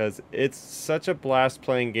else because it's such a blast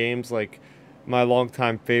playing games like my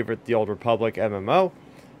longtime favorite, The Old Republic MMO,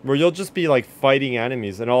 where you'll just be like fighting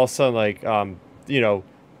enemies and all of a sudden like Anakin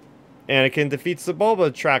defeats the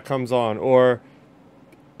Bulba track comes on, or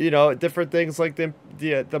different things like the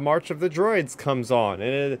March of the Droids comes on,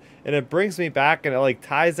 and it brings me back and it like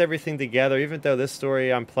ties everything together. Even though this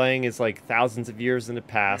story I'm playing is like thousands of years in the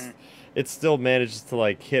past, it still manages to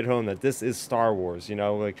like hit home that this is Star Wars.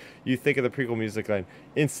 Like you think of the prequel music line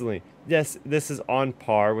instantly. Yes, this is on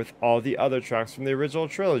par with all the other tracks from the original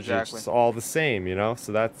trilogy. Exactly. It's all the same,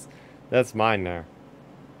 So that's mine there.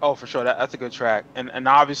 Oh, for sure. That's a good track. And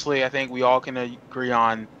obviously, I think we all can agree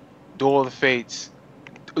on Duel of the Fates.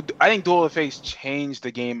 I think Duel of the Fates changed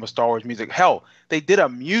the game of Star Wars music. Hell, they did a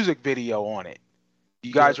music video on it.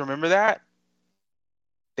 You guys Yep. remember that?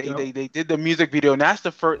 They, Yep. they they did the music video, and that's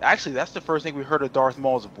the first. Actually, that's the first thing we heard of Darth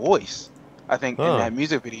Maul's voice. I think in Huh. that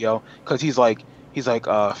music video, because he's like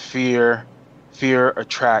fear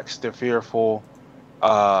attracts the fearful,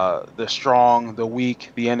 the strong, the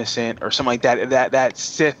weak, the innocent, or something like that. That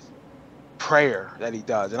Sith prayer that he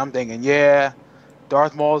does, and I'm thinking, yeah,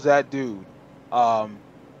 Darth Maul's that dude. Um,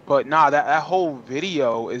 but nah, that whole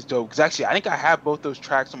video is dope. Because actually, I think I have both those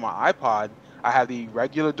tracks on my iPod. I have the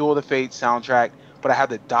regular Duel of the Fates soundtrack, but I have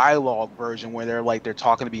the dialogue version where they're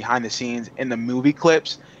talking behind the scenes in the movie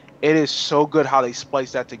clips. It is so good how they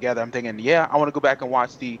splice that together. I'm thinking, yeah, I want to go back and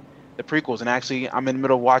watch the prequels, and actually, I'm in the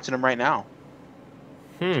middle of watching them right now.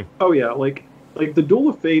 Hmm. Oh yeah, like the Duel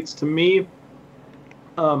of Fates to me,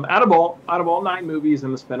 out of all 9 movies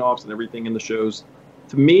and the spinoffs and everything in the shows,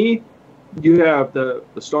 to me, you have the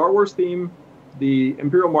Star Wars theme, the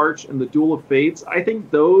Imperial March, and the Duel of Fates. I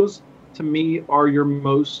think those to me are your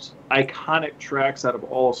most iconic tracks out of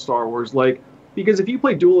all Star Wars. Like, because if you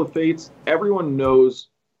play Duel of Fates, everyone knows,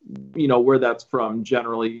 where that's from.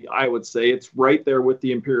 Generally, I would say it's right there with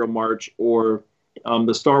the Imperial March or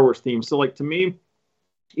the Star Wars theme. So, like, to me,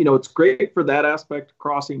 it's great for that aspect,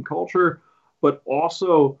 crossing culture, but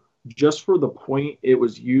also just for the point it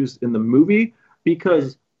was used in the movie.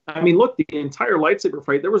 Because, I mean, look, the entire lightsaber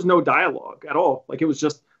fight, there was no dialogue at all. Like, it was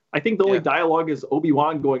just, I think the only Yeah. dialogue is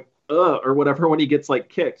Obi-Wan going, or whatever when he gets, like,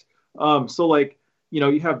 kicked. So, like,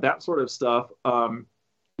 you have that sort of stuff, and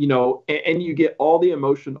you get all the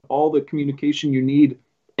emotion, all the communication you need,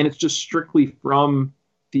 and it's just strictly from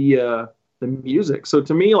the music. So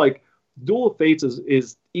to me, like, Duel of Fates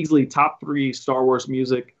is easily top 3 Star Wars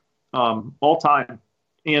music all time,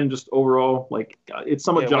 and just overall, like, it's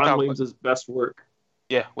some of Yeah, John Williams' best work.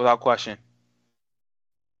 Yeah, without question.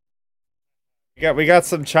 We got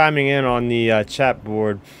some chiming in on the chat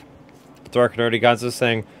board. Dark Nerdy Gonzo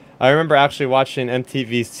saying, I remember actually watching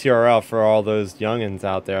MTV's TRL for all those youngins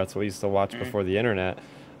out there. That's what we used to watch before the internet.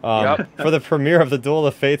 Yep. For the premiere of the Duel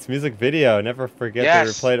of Fates music video. Never forget they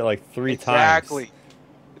Yes. replayed it like 3 Exactly. times.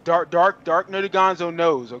 Dark Nerdy Gonzo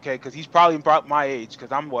knows, okay, because he's probably about my age,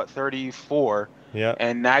 because I'm 34, Yeah.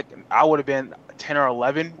 and that I would have been 10 or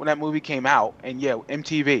 11 when that movie came out, and yeah,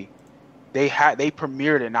 MTV, they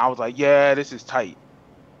premiered it, and I was like, yeah, this is tight,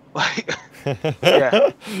 like, yeah,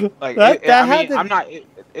 like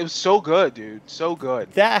it was so good, dude, so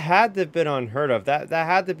good. That had to have been unheard of. That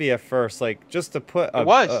had to be a first, like, just to put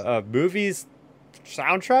a movie's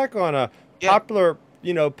soundtrack on a popular,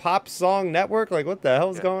 pop song network. Like, what the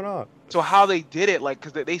hell's going on? So how they did it, like,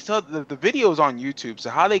 because they saw the videos on YouTube. So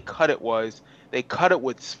how they cut it was they cut it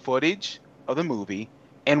with footage of the movie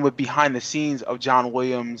and with behind the scenes of John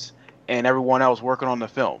Williams and everyone else working on the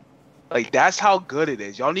film. Like, that's how good it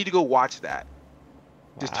is. Y'all need to go watch that.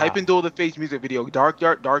 Just type in Duel of the Fates music video. Dark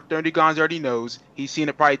Nerdy Gonz already knows. He's seen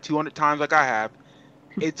it probably 200 times like I have.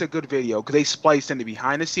 It's a good video because they spliced in the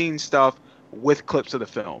behind the scenes stuff with clips of the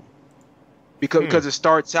film. Because it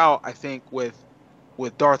starts out, I think, with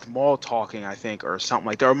Darth Maul talking, I think, or something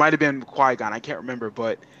like that. Or it might have been Qui-Gon. I can't remember,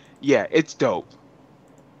 but yeah, it's dope.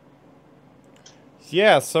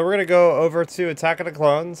 Yeah, so we're gonna go over to Attack of the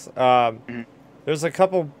Clones. There's a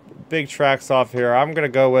couple big tracks off here. I'm gonna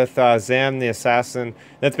go with Zam the Assassin.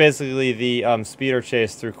 That's basically the speeder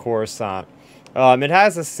chase through Coruscant. It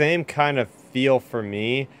has the same kind of feel for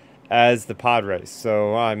me as the pod race.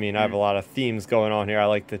 So I mean, I have a lot of themes going on here. I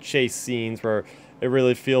like the chase scenes where it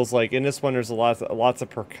really feels like in this one there's lots of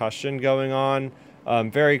percussion going on.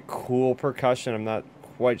 Very cool percussion. I'm not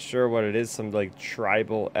quite sure what it is. Some like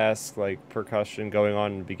tribal-esque like percussion going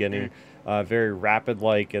on in the beginning. Very rapid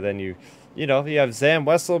like, and then you have Zam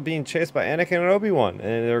Wesell being chased by Anakin and Obi-Wan,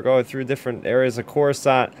 and they're going through different areas of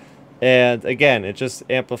Coruscant. And again, it just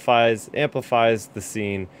amplifies the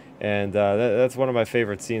scene. And that's one of my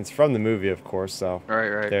favorite scenes from the movie, of course. So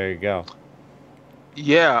Right. there you go.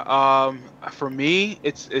 Yeah. For me,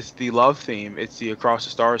 it's the love theme. It's the Across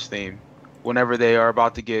the Stars theme. Whenever they are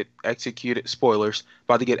about to get executed, spoilers,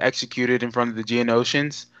 about to get executed in front of the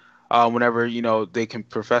Geonosians, whenever they can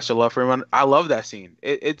profess their love for everyone, I love that scene.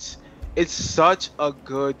 It's such a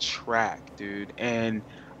good track, dude. And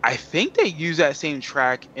I think they use that same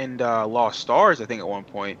track in Lost Stars. I think at one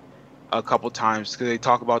point, a couple times, because they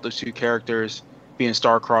talk about those 2 characters being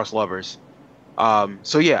star-crossed lovers.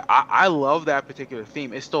 So yeah, I love that particular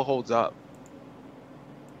theme. It still holds up.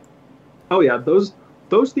 Oh yeah, those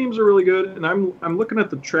themes are really good. And I'm looking at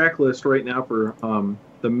the track list right now for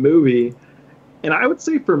the movie, And I would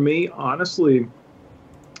say for me, honestly,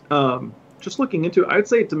 just looking into it, I'd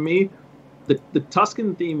say to me, the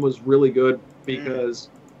Tusken theme was really good because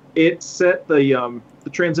it set the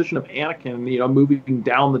transition of Anakin, moving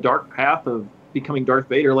down the dark path of becoming Darth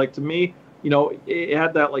Vader. Like to me, it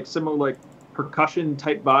had that like similar like percussion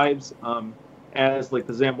type vibes as like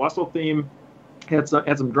the Zam Wessel theme. Had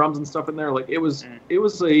some drums and stuff in there. Like it was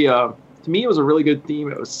to me it was a really good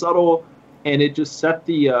theme. It was subtle and it just set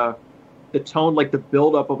the tone, like the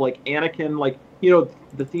build up of like Anakin, like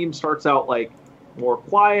the theme starts out like more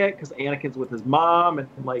quiet because Anakin's with his mom and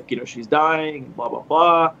like she's dying and blah blah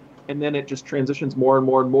blah, and then it just transitions more and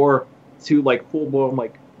more and more to like full blown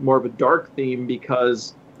like more of a dark theme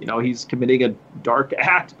because he's committing a dark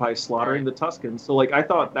act by slaughtering the Tuskens. So like I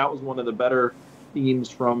thought that was one of the better themes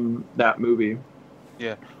from that movie.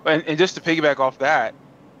 Yeah, and just to piggyback off that,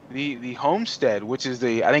 the homestead, which is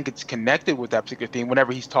I think it's connected with that particular theme.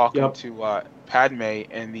 Whenever he's talking to Padme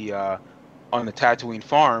and on the Tatooine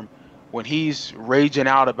farm, when he's raging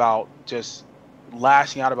out about just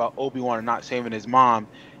lashing out about Obi-Wan and not saving his mom,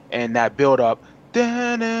 and that build up,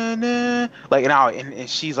 like now, and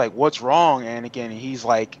she's like, "What's wrong, Anakin?" And he's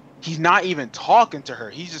like, he's not even talking to her.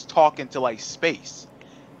 He's just talking to like space,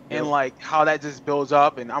 and like how that just builds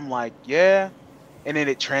up, and I'm like, yeah, and then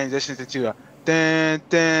it transitions into a dun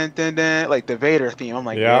dun dun dun, like the Vader theme. I'm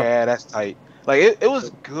like, yeah, that's tight. Like it was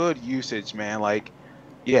good usage, man. Like,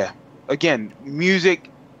 yeah. Again, music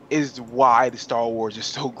is why the Star Wars is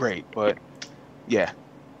so great, but yeah.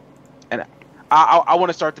 And I want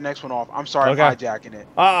to start the next one off. I'm sorry, I'm hijacking it.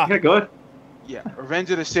 Yeah, good. Yeah,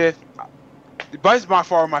 Revenge of the Sith. It's by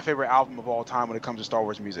far my favorite album of all time when it comes to Star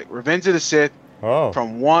Wars music. Revenge of the Sith,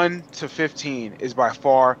 from 1 to 15, is by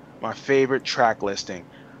far my favorite track listing.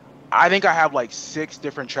 I think I have like 6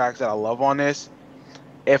 different tracks that I love on this.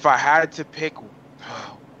 If I had to pick,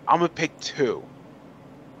 I'm gonna pick 2.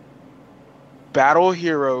 Battle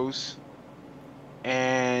Heroes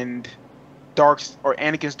and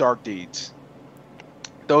Anakin's Dark Deeds.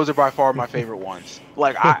 Those are by far my favorite ones.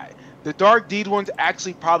 Like the Dark Deed one's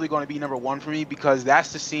actually probably going to be number 1 for me because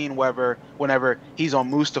that's the scene whenever he's on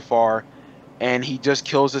Mustafar and he just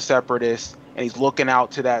kills the Separatists and he's looking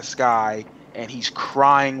out to that sky and he's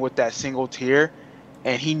crying with that single tear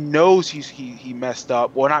and he knows he messed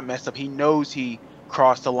up. Well, not messed up. He knows he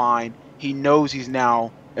crossed the line. He knows he's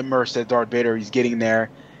now immersed as Darth Vader. He's getting there,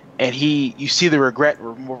 and you see the regret,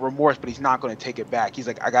 remorse, but he's not going to take it back. He's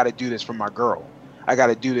like, I got to do this for my girl. I got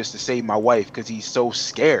to do this to save my wife because he's so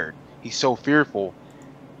scared. He's so fearful.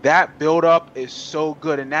 That build up is so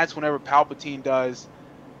good, and that's whenever Palpatine does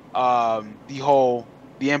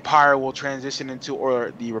the Empire will transition into,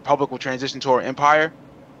 or the Republic will transition to our Empire.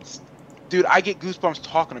 Dude, I get goosebumps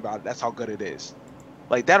talking about it. That's how good it is.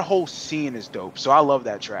 Like that whole scene is dope. So I love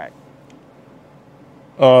that track.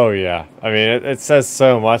 Oh yeah, I mean it says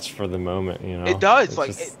so much for the moment, It does. It's like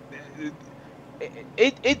just...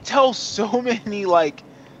 it tells so many like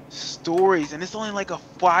stories, and it's only like a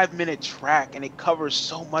 5-minute track, and it covers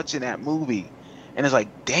so much in that movie, and it's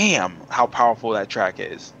like, damn, how powerful that track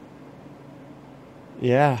is.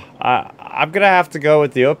 Yeah, I'm gonna have to go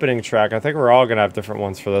with the opening track. I think we're all gonna have different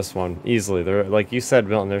ones for this one easily. There, like you said,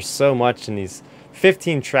 Milton, there's so much in these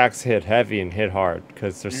 15 tracks hit heavy and hit hard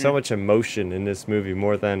because there's so much emotion in this movie,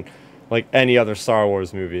 more than like any other Star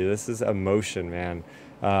Wars movie. This is emotion, man.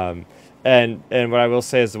 And what I will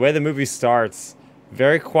say is the way the movie starts,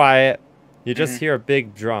 very quiet. You just hear a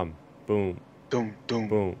big drum, boom, boom, boom,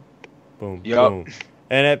 boom, boom, boom,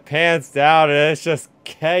 and it pans down, and it's just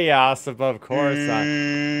chaos above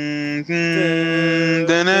Coruscant.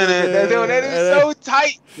 That is so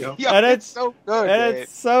tight. And it's so good. And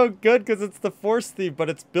it's so good because it's the Force theme, but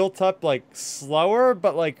it's built up like slower,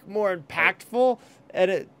 but like more impactful,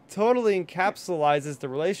 and it totally encapsulates the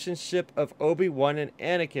relationship of Obi-Wan and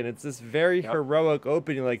Anakin. It's this very heroic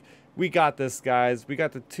opening, like, we got this, guys. We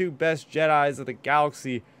got the 2 best Jedis of the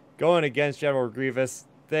galaxy going against General Grievous.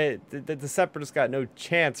 The Separatists got no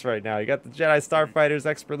chance right now. You got the Jedi starfighters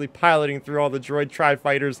expertly piloting through all the droid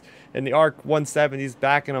tri-fighters and the ARC 170s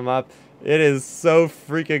backing them up. It is so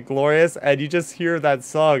freaking glorious, and you just hear that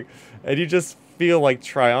song, and you just feel like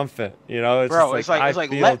triumphant, It's Bro, just it's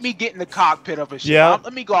like let me get in the cockpit of a ship.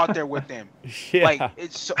 Let me go out there with them. Like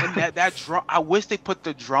it's so, and that drum. I wish they put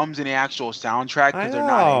the drums in the actual soundtrack because they're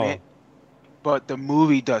not in it. But the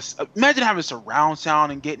movie does. Imagine having surround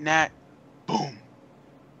sound and getting that, boom,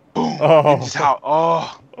 boom. Oh, just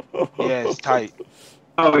how yeah, it's tight.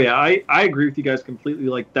 Oh yeah, I agree with you guys completely.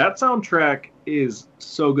 Like that soundtrack is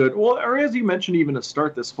so good. Well, or as you mentioned, even to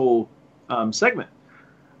start this whole segment,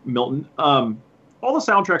 Milton. all the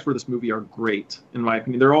soundtracks for this movie are great, in my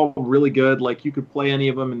opinion. They're all really good. Like, you could play any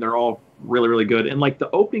of them, and they're all really, really good. And, like, the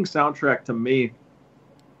opening soundtrack, to me,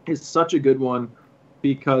 is such a good one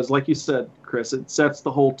because, like you said, Chris, it sets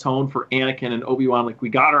the whole tone for Anakin and Obi-Wan. Like, we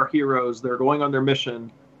got our heroes. They're going on their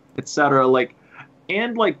mission, etc. Like,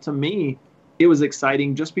 and, like, to me, it was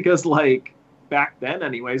exciting just because, like, back then,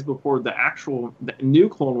 anyways, before the new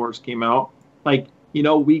Clone Wars came out, like, you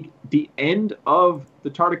know, the end of the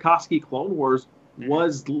Tartakovsky Clone Wars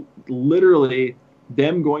was literally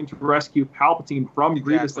them going to rescue Palpatine from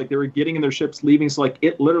Grievous. Like, they were getting in their ships, leaving. So, like,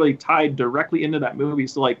 it literally tied directly into that movie.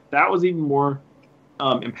 So, like, that was even more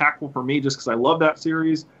impactful for me just because I love that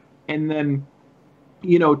series. And then,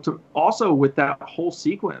 you know, to also with that whole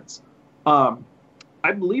sequence,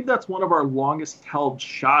 I believe that's one of our longest held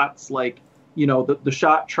shots. Like, you know, the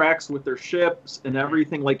shot tracks with their ships and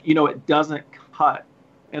everything. Like, you know, it doesn't cut.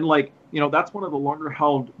 And, like, you know, that's one of the longer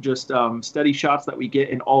held just steady shots that we get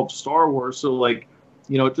in all of Star Wars. So, like,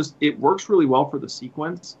 you know, it works really well for the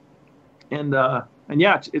sequence. And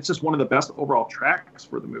yeah, it's just one of the best overall tracks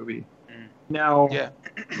for the movie. Now, Yeah.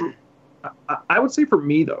 I would say for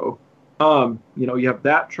me, though, you know, you have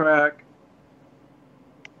that track.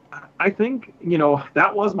 I think, you know,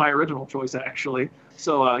 that was my original choice, actually.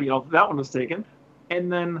 So, you know, that one was taken.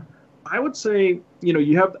 And then I would say, you know,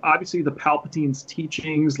 you have obviously the Palpatine's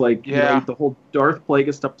teachings, like, you know, the whole Darth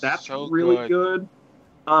Plagueis stuff. That's So really good.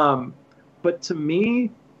 But to me,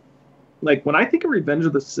 like, when I think of Revenge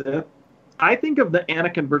of the Sith, I think of the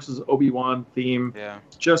Anakin versus Obi-Wan theme. Yeah.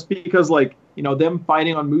 Just because, like, you know, them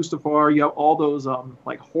fighting on Mustafar, you have all those,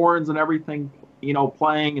 like, horns and everything, you know,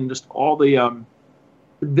 playing, and just all the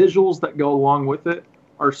visuals that go along with it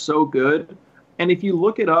are so good. And if you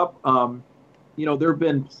look it up, you know, there have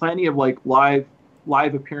been plenty of, like, live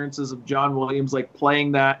appearances of John Williams, like,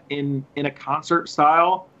 playing that in a concert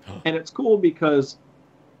style. And it's cool because,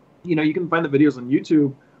 you know, you can find the videos on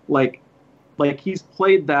YouTube, like he's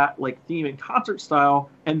played that, like, theme in concert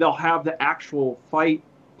style, and they'll have the actual fight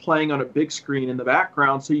playing on a big screen in the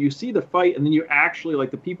background. So you see the fight, and then you actually,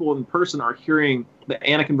 like, the people in person are hearing the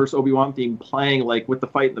Anakin versus Obi-Wan theme playing, like, with the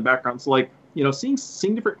fight in the background. So, like, you know, seeing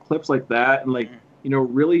different clips like that, and, like, you know,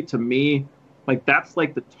 really, to me, like, that's,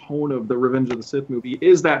 like, the tone of the Revenge of the Sith movie,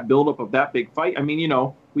 is that buildup of that big fight. I mean, you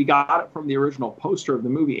know, we got it from the original poster of the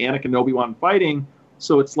movie, Anakin and Obi-Wan fighting.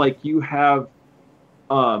 So it's like you have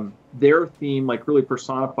their theme, like, really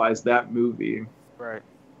personifies that movie. Right.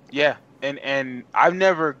 Yeah. And I've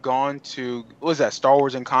never gone to, what was that, Star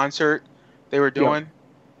Wars in concert they were doing?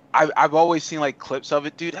 Yeah. I've always seen, like, clips of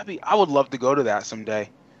it, dude. I would love to go to that someday.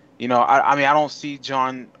 You know, I mean, I don't see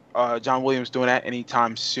John Williams doing that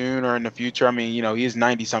anytime soon or in the future. I mean, you know, he is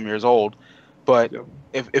 90-some years old. But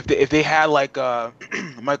if they had, like,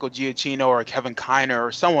 Michael Giacchino or Kevin Kiner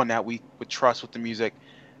or someone that we would trust with the music,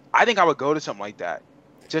 I think I would go to something like that.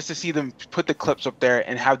 Just to see them put the clips up there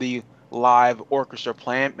and have the live orchestra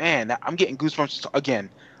playing. Man, I'm getting goosebumps again.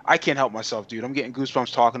 I can't help myself, dude. I'm getting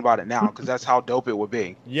goosebumps talking about it now because that's how dope it would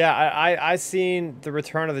be. Yeah, I seen the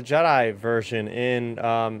Return of the Jedi version in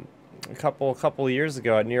a couple of years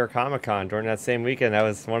ago at New York Comic Con during that same weekend. That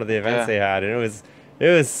was one of the events they had, and it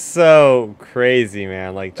was so crazy,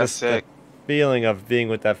 man. Like, just the feeling of being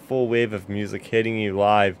with that full wave of music hitting you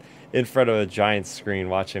live in front of a giant screen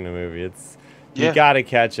watching the movie. You gotta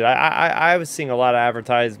catch it. I was seeing a lot of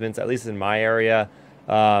advertisements, at least in my area.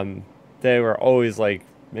 They were always, like,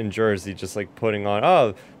 in Jersey, just, like, putting on,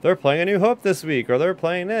 oh, they're playing A New Hope this week, or they're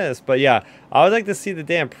playing this. But yeah, I would like to see the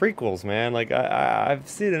damn prequels, man. Like, I've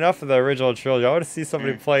seen enough of the original trilogy. I want to see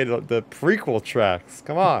somebody play the prequel tracks.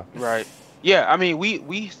 Come on. Right. Yeah, I mean,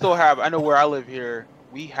 we still have, I know where I live here,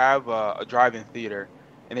 we have a drive-in theater,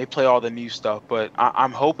 and they play all the new stuff. But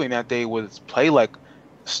I'm hoping that they would play, like,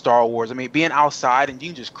 Star Wars. I mean, being outside and you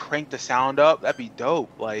can just crank the sound up, that'd be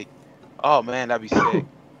dope. Like, oh man, that'd be sick.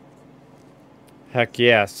 Heck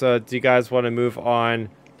yeah. So do you guys want to move on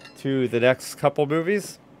to the next couple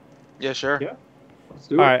movies? Yeah, sure. Yeah, let's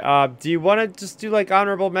do it. All right. Do you want to just do, like,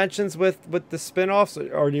 honorable mentions with the spin-offs,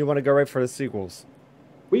 or do you want to go right for the sequels?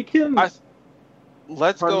 We can.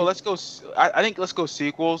 Let's go. I think let's go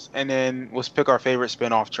sequels, and then let's pick our favorite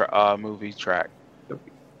spin-off movie track.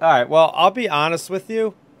 All right, well, I'll be honest with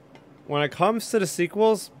you. When it comes to the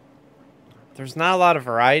sequels, there's not a lot of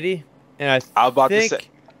variety. And I think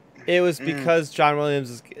it was because John Williams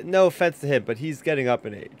is, no offense to him, but he's getting up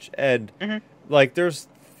in age. And, like, there's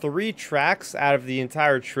 3 tracks out of the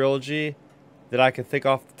entire trilogy that I can think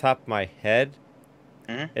off the top of my head.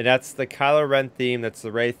 And that's the Kylo Ren theme, that's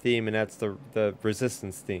the Rey theme, and that's the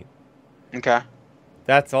Resistance theme. Okay.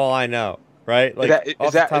 That's all I know, right? Like,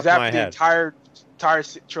 is that for the entire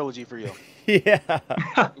trilogy for you. Yeah.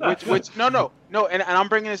 Which no, and I'm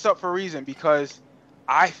bringing this up for a reason because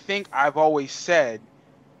I think I've always said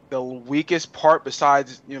the weakest part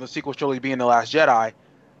besides the sequel trilogy being The Last Jedi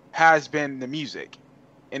has been the music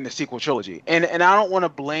in the sequel trilogy, and I don't want to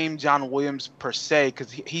blame John Williams per se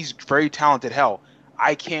because he's very talented. Hell,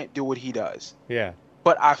 I can't do what he does. Yeah.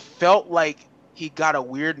 But I felt like he got a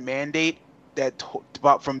weird mandate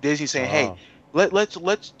from Disney saying, "Hey,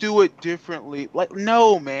 let's do it differently." Like,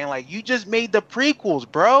 no, man. Like, you just made the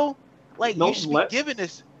prequels, bro. Like, you should be giving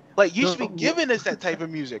us, that type of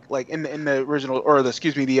music, like in the original or the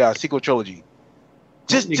sequel trilogy.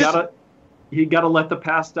 You gotta let the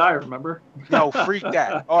past die. Remember? No, freak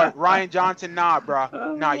that. All right, Rian Johnson, nah,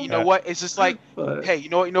 bro. Nah, you know what? It's just like, hey, you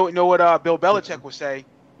know what? Bill Belichick would say.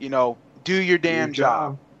 Do your damn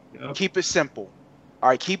job. Yep. Keep it simple. All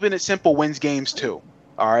right, keeping it simple wins games too.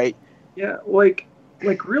 All right. Yeah, like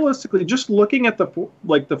realistically, just looking at the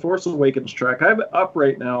Force Awakens track, I have it up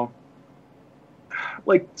right now.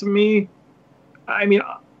 Like, to me, I mean,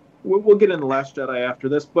 we'll get into Last Jedi after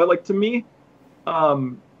this, but like, to me,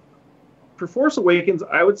 for Force Awakens,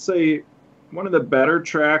 I would say one of the better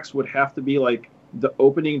tracks would have to be like the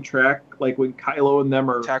opening track, like when Kylo and them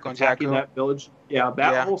are attacking that village. Yeah,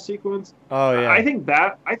 that whole sequence. Oh yeah. I think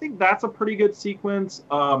that's a pretty good sequence.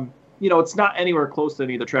 It's not anywhere close to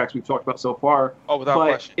any of the tracks we've talked about so far. Oh, without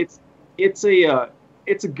question. It's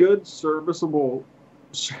a good serviceable.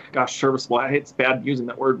 Gosh, serviceable. It's bad using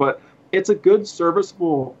that word, but it's a good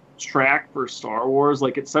serviceable track for Star Wars.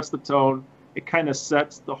 Like, it sets the tone. It kind of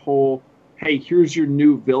sets the whole, hey, here's your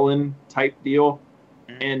new villain type deal,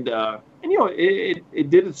 and it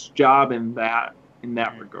did its job in that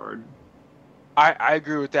regard. I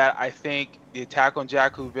agree with that. I think the Attack on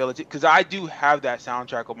Jakku Village, because I do have that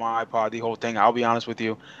soundtrack on my iPod, the whole thing. I'll be honest with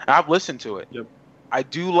you, and I've listened to it. Yep. I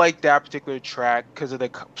do like that particular track because of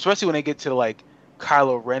especially when they get to like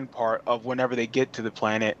Kylo Ren part of whenever they get to the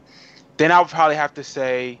planet. Then I would probably have to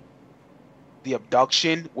say the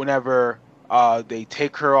abduction whenever they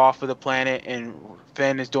take her off of the planet and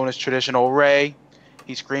Finn is doing his traditional Rey.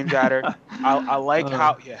 He screams at her. I like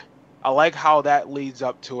how that leads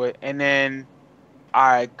up to it, and then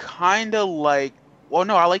I kind of like. Well,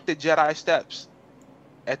 no, I like the Jedi steps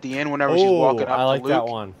at the end whenever she's walking up to Luke. I like that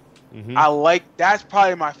one. Mm-hmm. That's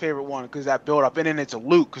probably my favorite one because that build up, and then it's a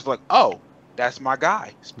Luke because like, oh, that's my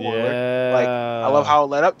guy. Spoiler. Yeah. Like, I love how it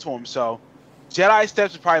led up to him. So, Jedi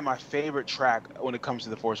steps is probably my favorite track when it comes to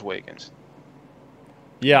The Force Awakens.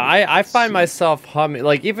 Yeah, I find myself humming,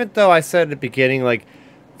 like, even though I said at the beginning, like,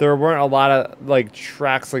 there weren't a lot of, like,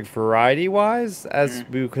 tracks, like, variety-wise, as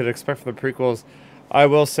we could expect from the prequels, I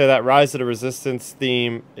will say that Rise of the Resistance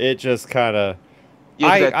theme, it just kind of...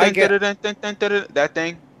 Yeah, that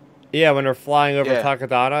thing? Yeah, when they're flying over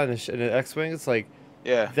Takodana in the X-Wing, it's like...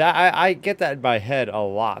 Yeah. That I get that in my head a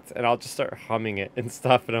lot, and I'll just start humming it and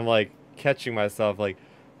stuff, and I'm, like, catching myself, like...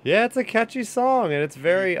 Yeah, it's a catchy song, and it's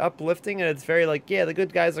very uplifting, and it's very like, yeah, the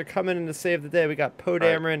good guys are coming in to save the day. We got Poe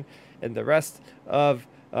Dameron and the rest of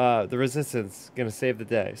the Resistance going to save the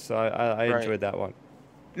day. So I enjoyed that one.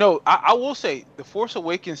 No, I will say the Force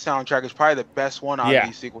Awakens soundtrack is probably the best one out of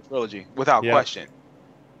the sequel trilogy, without question.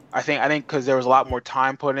 I think because there was a lot more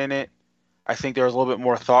time put in it. I think there was a little bit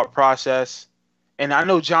more thought process. And I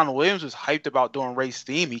know John Williams was hyped about doing Rey's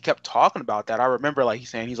theme. He kept talking about that. I remember, like,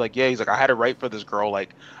 he's like, I had to write for this girl.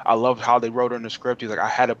 Like, I loved how they wrote her in the script. He's like, I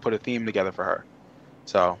had to put a theme together for her.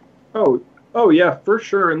 So. Oh yeah, for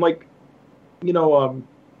sure. And like,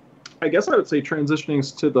 I guess I would say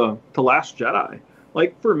transitioning to Last Jedi.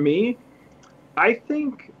 Like, for me, I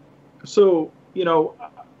think so.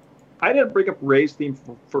 I didn't bring up Rey's theme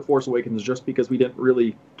for Force Awakens just because we didn't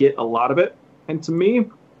really get a lot of it. And to me,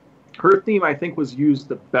 her theme, I think, was used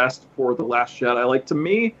the best for The Last Jedi. Like, to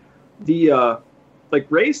me, the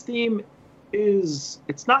Rey's theme it's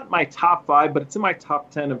not my top 5, but it's in my top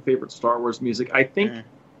 10 of favorite Star Wars music. I think,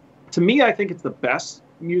 to me, I think it's the best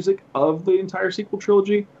music of the entire sequel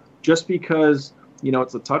trilogy, just because,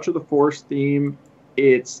 it's a touch of the Force theme.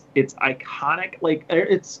 It's iconic. Like,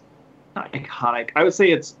 it's not iconic. I would say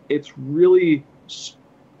it's really...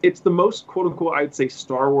 It's the most, quote unquote, I'd say,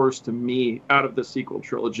 Star Wars to me out of the sequel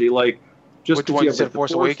trilogy. Like, just which one you said,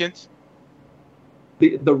 Force Awakens?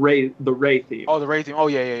 The Rey theme. Oh, the Rey theme. Oh,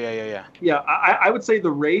 yeah. Yeah, I would say the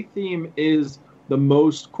Rey theme is the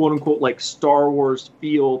most, quote unquote, like, Star Wars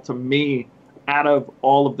feel to me out of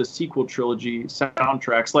all of the sequel trilogy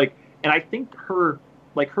soundtracks. Like, and I think her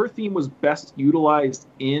theme was best utilized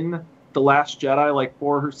in The Last Jedi, like,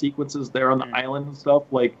 for her sequences there on the island and stuff.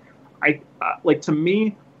 Like, to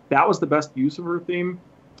me, that was the best use of her theme.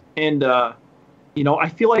 And I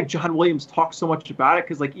feel like John Williams talks so much about it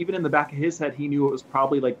because, like, even in the back of his head, he knew it was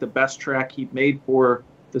probably like the best track he'd made for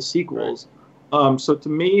the sequels. So to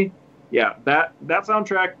me, yeah, that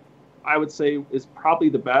soundtrack I would say is probably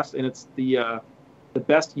the best, and it's the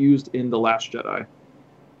best used in The Last Jedi.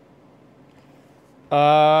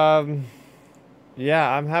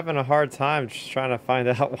 Yeah, I'm having a hard time just trying to find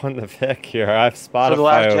out one to pick here. I have For the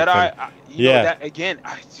Last Spotify Jedi, open. you know Yeah. that again.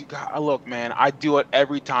 I look, man. I do it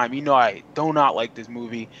every time. You know, I do not like this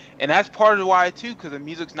movie, and that's part of why too, because the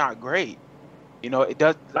music's not great. It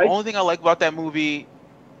does. The I only thing I like about that movie,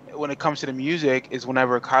 when it comes to the music, is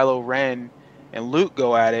whenever Kylo Ren and Luke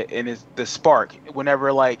go at it, and it's the spark.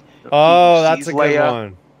 Whenever like he Oh, that's sees a good Leia,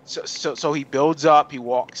 one. so he builds up. He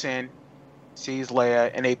walks in, sees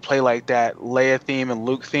Leia, and they play like that Leia theme and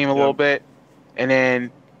Luke theme a little bit, and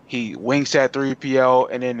then he winks at 3PO,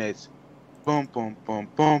 and then it's boom boom boom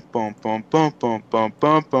boom boom boom boom boom boom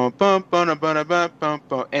boom boom boom boom boom boom boom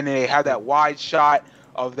boom, and then they have that wide shot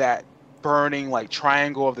of that burning like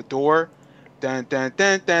triangle of the door, dun dun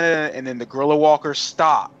dun dun, dun, and then the gorilla walkers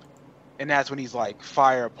stop, and that's when he's like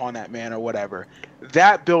fire upon that man or whatever.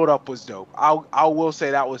 That build up was dope. I will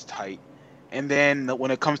say that was tight. And then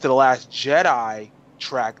when it comes to the Last Jedi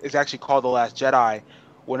track, it's actually called the Last Jedi.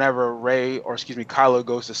 Whenever Rey, or excuse me, Kylo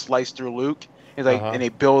goes to slice through Luke, it's like, Uh-huh. and they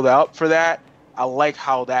build up for that. I like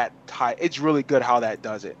how that tie. It's really good how that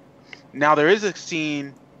does it. Now there is a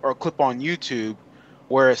scene or a clip on YouTube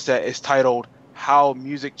where it's titled "How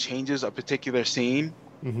Music Changes a Particular Scene."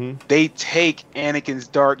 Mm-hmm. They take Anakin's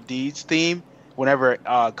Dark Deeds theme whenever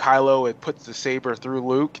Kylo it puts the saber through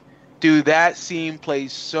Luke. Dude, that scene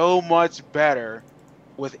plays so much better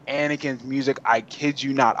with Anakin's music. I kid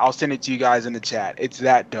you not. I'll send it to you guys in the chat. It's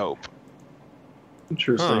that dope.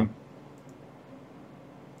 Interesting.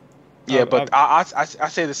 Yeah, but I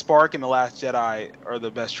say the Spark and the Last Jedi are the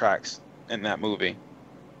best tracks in that movie.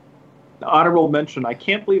 Honorable mention. I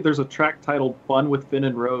can't believe there's a track titled "Fun with Finn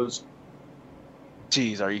and Rose."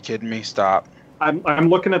 Jeez, are you kidding me? Stop. I'm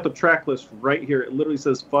looking at the track list right here. It literally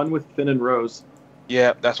says "Fun with Finn and Rose."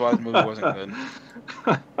 Yeah, that's why this movie wasn't good.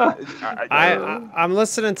 I'm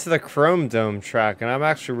listening to the Chrome Dome track, and I'm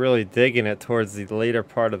actually really digging it towards the later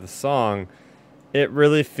part of the song. It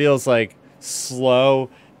really feels like slow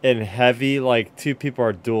and heavy, like two people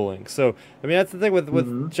are dueling. So, I mean, that's the thing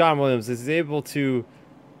with John Williams, is he's able to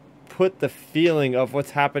put the feeling of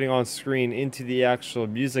what's happening on screen into the actual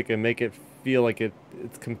music and make it feel like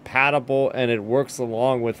it's compatible and it works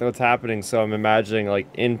along with what's happening. So I'm imagining like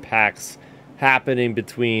impacts happening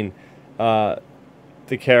between the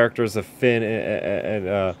characters of Finn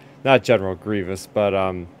and not General Grievous, but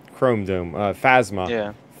Chrome Dome,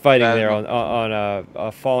 Phasma, fighting Phasma. there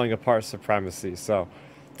on falling apart supremacy. So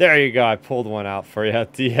there you go. I pulled one out for you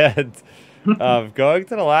at the end. Going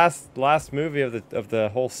to the last movie of the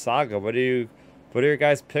whole saga. What are your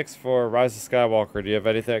guys' picks for Rise of Skywalker? Do you have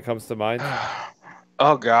anything that comes to mind?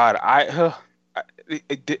 Oh God,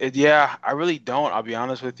 yeah, I really don't. I'll be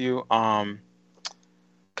honest with you.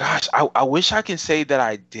 Gosh, I wish I can say that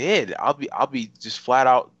I did. I'll be just flat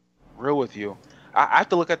out real with you. I have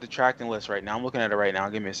to look at the tracking list right now. I'm looking at it right now.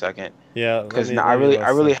 Give me a second. Yeah, because I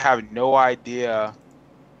really have no idea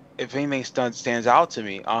if anything stands out to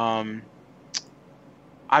me. I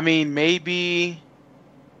mean, maybe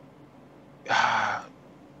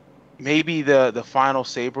the final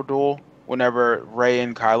saber duel whenever Rey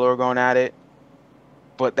and Kylo are going at it,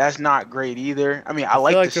 but that's not great either. I mean, I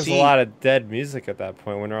like feel the like there's scene. a lot of dead music at that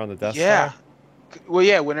point when they're on the Death Yeah. Star. Well,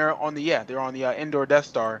 yeah, when they're on the indoor Death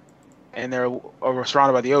Star, and they're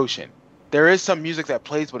surrounded by the ocean. There is some music that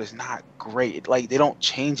plays, but it's not great. Like, they don't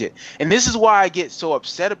change it, and this is why I get so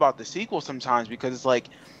upset about the sequel sometimes, because it's like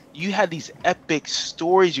you had these epic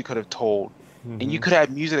stories you could have told, and you could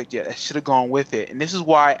have music that should have gone with it. And this is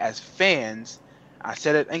why, as fans, I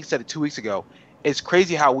think I said it 2 weeks ago. It's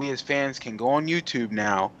crazy how we as fans can go on YouTube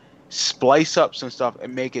now, splice up some stuff,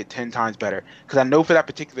 and make it 10 times better. Because I know for that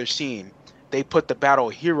particular scene, they put the Battle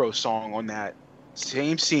Hero song on that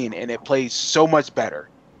same scene, and it plays so much better.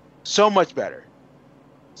 So much better.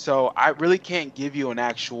 So I really can't give you an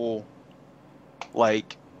actual,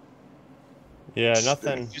 like... Yeah,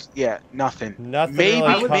 nothing. Yeah, nothing. Nothing maybe,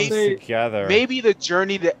 really comes together. Maybe the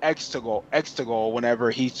journey to Exegol whenever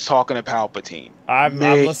he's talking to Palpatine. I'm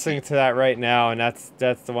listening to that right now, and that's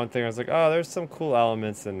the one thing I was like, oh, there's some cool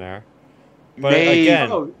elements in there. But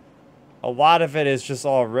again, a lot of it is just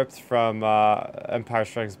all ripped from Empire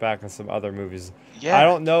Strikes Back and some other movies. Yeah. I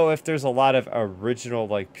don't know if there's a lot of original,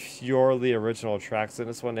 like purely original tracks in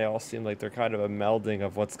this one. They all seem like they're kind of a melding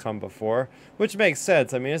of what's come before, which makes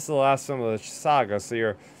sense. I mean, it's the last film of the saga, so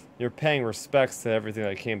you're you're paying respects to everything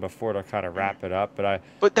that came before to kind of wrap it up. But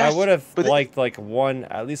But I that's would have but liked like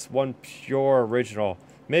at least one pure original.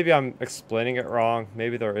 Maybe I'm explaining it wrong.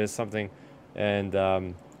 Maybe there is something, and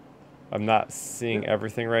I'm not seeing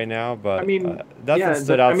everything right now. I But mean, nothing yeah,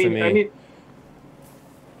 stood out to I me. mean,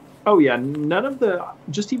 oh yeah, none of the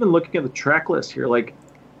just even looking at the track list here, like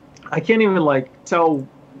I can't even like tell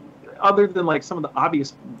other than like some of the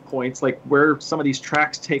obvious points, like where some of these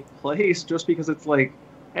tracks take place, just because it's like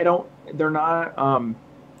I don't, they're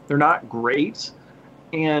not great.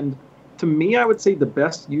 And to me, I would say the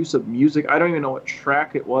best use of music, I don't even know what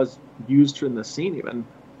track it was used in the scene even,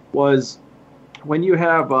 was when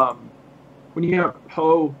when you have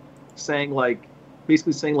Poe saying like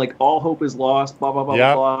basically saying like all hope is lost, blah blah blah blah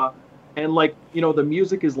Yep. blah, and like the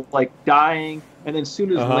music is like dying, and then as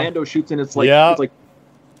soon as Uh-huh. Lando shoots in, Yep. it's like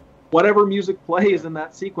whatever music plays in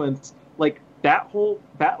that sequence, like that whole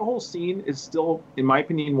scene is still, in my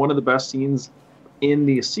opinion, one of the best scenes in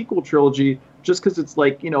the sequel trilogy, just because it's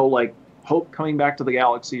like like Hope coming back to the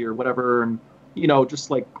galaxy or whatever, and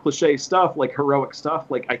just like cliche stuff, like heroic stuff.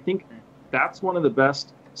 Like I think that's one of the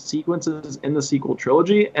best sequences in the sequel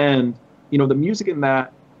trilogy, and the music in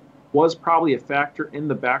that was probably a factor in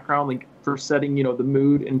the background, like for setting the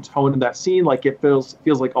mood and tone of that scene. Like it feels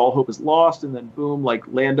like all hope is lost, and then boom, like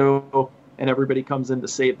Lando and everybody comes in to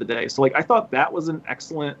save the day. So like I thought that was an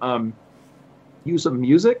excellent use of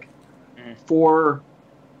music for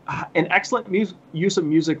an excellent use of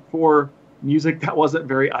music for music that wasn't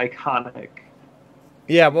very iconic.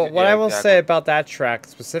 Yeah, well, what Yeah, I will exactly. say about that track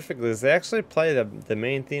specifically is they actually play the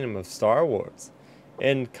main theme of Star Wars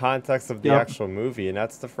in context of the Yep. actual movie, and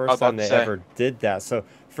that's the I was first time about to they say. ever did that. So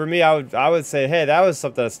for me, I would say, hey, that was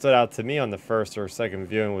something that stood out to me on the first or second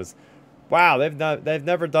viewing was, wow, they've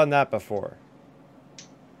never done that before.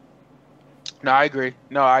 No, I agree.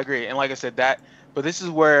 No, I agree. And like I said, but this is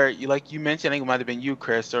where you mentioned, I think it might have been you,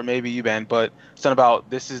 Chris, or maybe you, Ben, but something about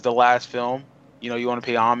this is the last film. You want to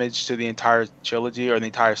pay homage to the entire trilogy or the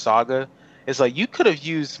entire saga. It's like you could have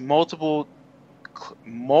used multiple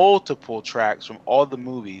tracks from all the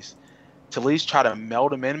movies to at least try to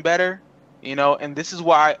meld them in better. And this is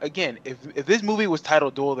why, again, if this movie was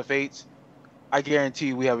titled Duel of the Fates, I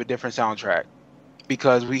guarantee we have a different soundtrack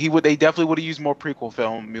because they definitely would have used more prequel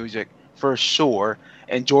film music for sure,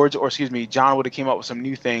 and John would have came up with some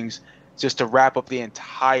new things just to wrap up the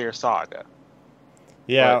entire saga.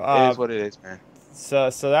 Yeah, But it is what it is, man. so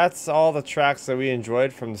that's all the tracks that we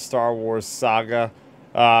enjoyed from the Star Wars saga.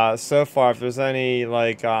 So far, if there's any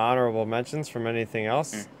like honorable mentions from anything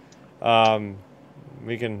else, um,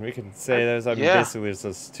 we can say those. I mean, Yeah, basically, it's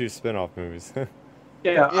those two spin-off movies.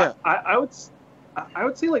 Yeah, yeah. I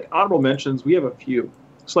would say like honorable mentions. We have a few.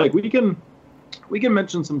 So like we can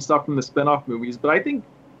mention some stuff from the spin-off movies, but I think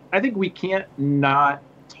we can't not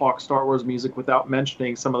talk Star Wars music without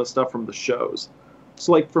mentioning some of the stuff from the shows.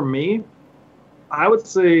 So like for me, I would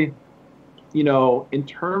say, in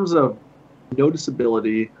terms of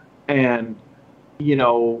noticeability and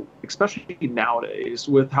especially nowadays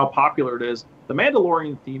with how popular it is, the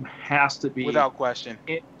Mandalorian theme has to be Without question.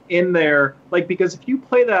 in there, like because if you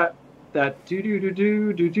play that do do do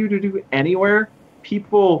do do do do do anywhere,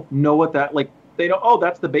 people know what that, like they know, oh,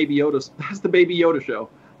 that's the Baby Yoda, that's the Baby Yoda show,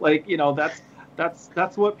 like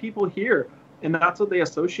that's what people hear, and that's what they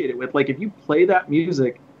associate it with. Like if you play that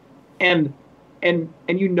music and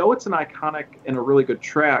it's an iconic and a really good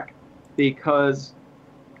track because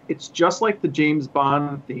it's just like the James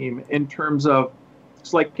Bond theme in terms of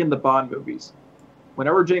it's like in the Bond movies.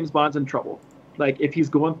 Whenever James Bond's in trouble, like if he's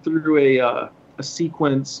going through a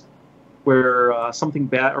sequence where something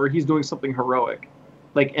bad or he's doing something heroic,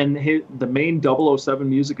 like and the main 007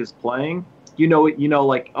 music is playing,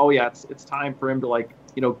 like oh yeah, it's time for him to like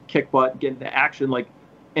kick butt, get into action, like,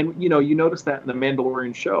 and you notice that in the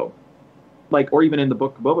Mandalorian show, like or even in the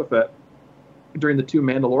Book of Boba Fett during the two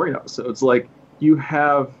Mandalorian episodes, like you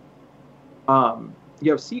have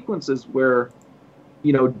sequences where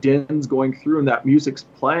Din's going through and that music's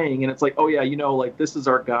playing and it's like, oh yeah, like this is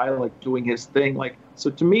our guy like doing his thing. Like, so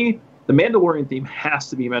to me, the Mandalorian theme has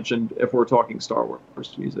to be mentioned if we're talking Star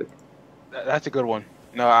Wars music. That's a good one.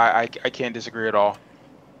 No, I can't disagree at all.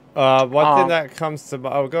 One thing that comes to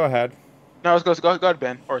go ahead. No, let's go ahead,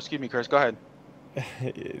 Ben. Or excuse me, Chris. Go ahead.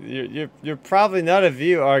 You're probably none of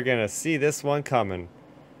you are gonna see this one coming,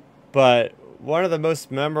 but one of the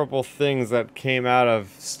most memorable things that came out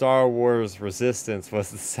of Star Wars Resistance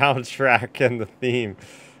was the soundtrack and the theme.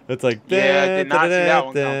 It's like Yeah, I did not see that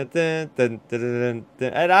one and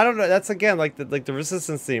I don't know. That's again like the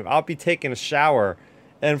Resistance theme. I'll be taking a shower,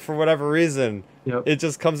 and for whatever reason, Yep. it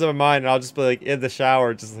just comes to my mind, and I'll just be like in the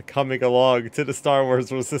shower, just like humming along to the Star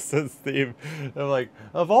Wars Resistance theme. I'm like,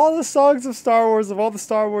 of all the songs of Star Wars, of all the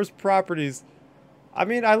Star Wars properties, I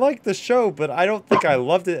mean, I like the show, but I don't think I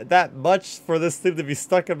loved it that much for this thing to be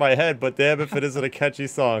stuck in my head. But damn if it isn't a catchy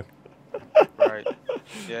song. Right.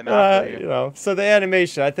 Yeah, no, I feel you. You know, so the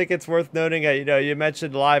animation, I think it's worth noting. You know, you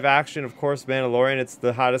mentioned live action, of course, Mandalorian. It's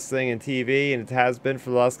the hottest thing in TV, and it has been for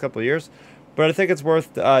the last couple of years. But I think it's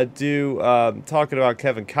worth talking about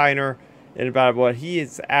Kevin Kiner and about what he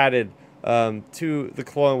has added to the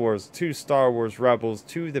Clone Wars, to Star Wars Rebels,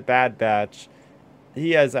 to the Bad Batch.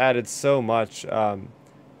 He has added so much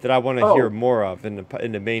that I want to hear more of in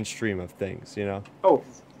the mainstream of things. You know. Oh,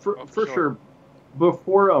 for sure.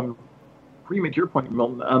 Before you make your point,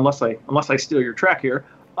 Milton, unless I steal your track here,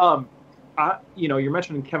 you're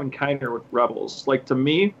mentioning Kevin Kiner with Rebels. Like, to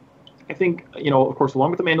me, I think, of course,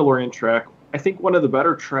 along with the Mandalorian track, I think one of the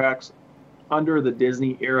better tracks under the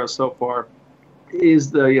Disney era so far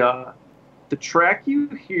is the track you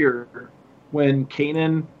hear when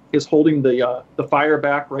Kanan is holding the fire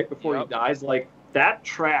back right before he dies. Like, that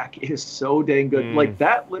track is so dang good. Like,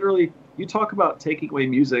 that literally, you talk about taking away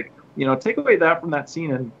music, take away that from that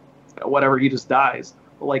scene and whatever, he just dies.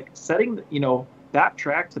 But like, setting, that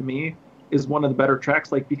track to me is one of the better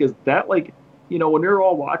tracks, like, because that, like, when we were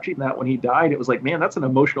all watching that when he died, it was like, man, that's an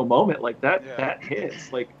emotional moment. Like, that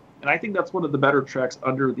hits. Like, and I think that's one of the better tracks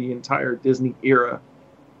under the entire Disney era.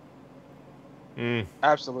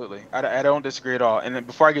 Absolutely. I don't disagree at all. And then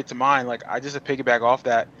before I get to mine, like, I just to piggyback off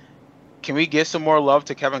that, can we get some more love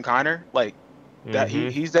to Kevin Kiner? Like, that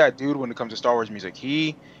he's that dude when it comes to Star Wars music.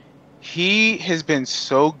 He has been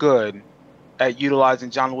so good at utilizing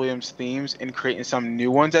John Williams themes and creating some new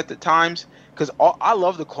ones at the times. Because I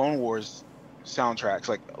love the Clone Wars soundtracks,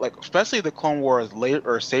 like especially the Clone Wars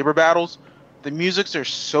or saber battles. The musics are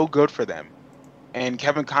so good for them. And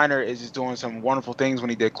Kevin Kiner is just doing some wonderful things when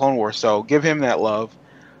he did Clone Wars. So give him that love.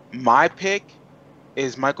 My pick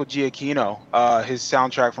is Michael Giacchino, his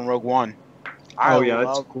soundtrack from Rogue One.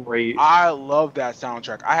 That's great. I love that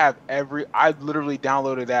soundtrack. I literally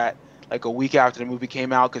downloaded that like a week after the movie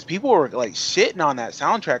came out because people were like shitting on that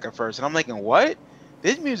soundtrack at first. And I'm thinking, what?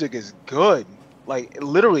 This music is good. Like,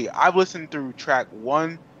 literally, I've listened through track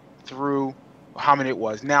 1 through how many it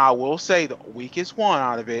was. Now, I will say the weakest one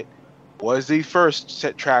out of it was the first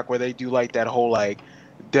set track where they do like that whole like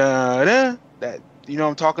da-da, that, you know what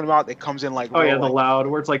I'm talking about? That comes in like, the loud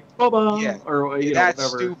where it's like ba-ba, yeah, or that's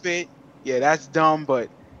whatever. Stupid. Yeah, that's dumb. But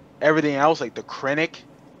everything else, like the Krennic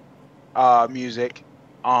music,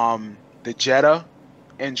 the Jedha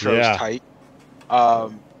intro's tight.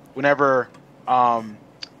 Whenever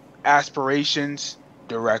Aspirations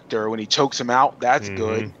director, when he chokes him out, that's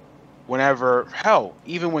good. Whenever,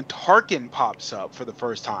 even when Tarkin pops up for the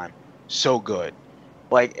first time, so good.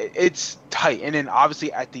 Like, it's tight. And then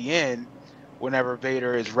obviously at the end, whenever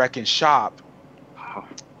Vader is wrecking shop,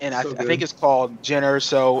 and I think it's called Jyn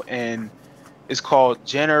Erso, and it's called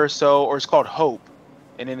Jyn Erso, or it's called Hope,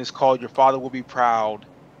 and then it's called Your Father Will Be Proud.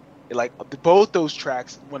 Like, both those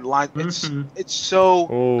tracks, when line, it's so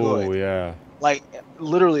good. Oh yeah. Like,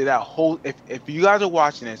 literally that whole, if you guys are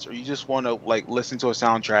watching this or you just want to like listen to a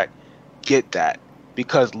soundtrack, get that,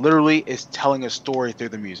 because literally it's telling a story through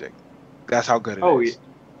the music. That's how good it is.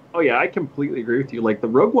 Oh yeah, I completely agree with you. Like, the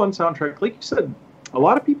Rogue One soundtrack, like you said, a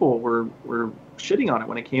lot of people were shitting on it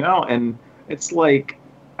when it came out, and it's like,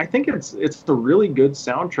 I think it's a really good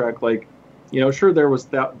soundtrack. Like, sure, there was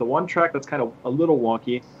the one track that's kind of a little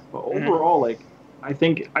wonky, but overall, like, I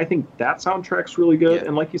think that soundtrack's really good.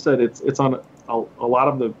 And like you said, it's on a lot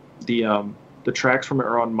of the tracks from it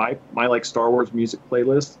are on my like Star Wars music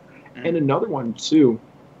playlist. And another one too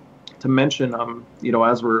to mention,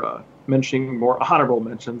 as we're mentioning more honorable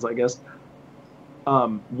mentions, I guess.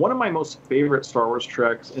 One of my most favorite Star Wars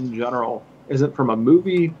tracks in general isn't from a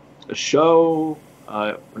movie, a show,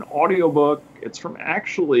 an audiobook. It's from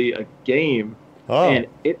actually a game, and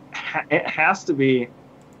it has to be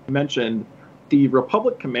mentioned. The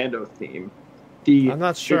Republic Commando theme. I'm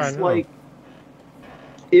not sure. It's like,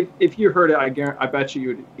 if you heard it, I bet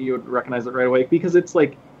you would recognize it right away, because it's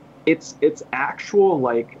like, it's actual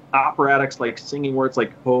like operatics, like singing words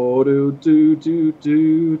like oh do do do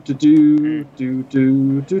do do do do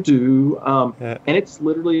do do do, and it's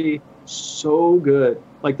literally so good.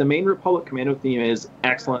 Like, the main Republic Commando theme is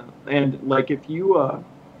excellent, and like, if you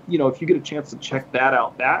if you get a chance to check that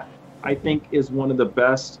out, that I think is one of the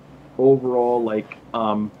best overall, like,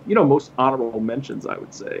 most honorable mentions, I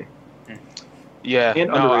would say. Yeah, and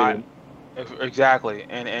underrated. Exactly.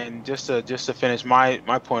 And just to finish my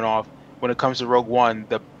point off, when it comes to Rogue One,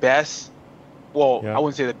 the best well, Yeah. I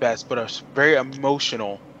wouldn't say the best, but very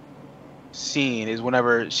emotional scene is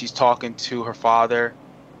whenever she's talking to her father.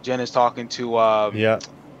 Jen is talking to Yeah.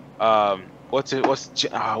 what's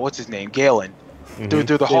his name? Galen through Hmm.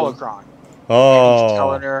 the Galen. holocron, and he's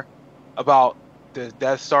telling Oh. her about the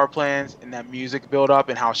Death Star plans and that music build up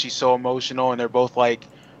and how she's so emotional and they're both like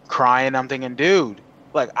crying. I'm thinking, dude,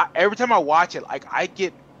 like every time I watch it, like I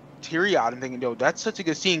get teary eyed. I'm thinking, dude, that's such a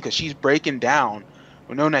good scene because she's breaking down,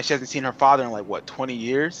 knowing that she hasn't seen her father in like what 20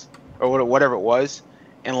 years or whatever it was,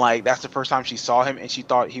 and like that's the first time she saw him and she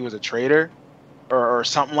thought he was a traitor or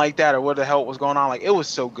something like that or what the hell was going on. Like it was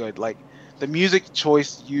so good. Like the music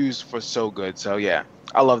choice used was so good. So yeah,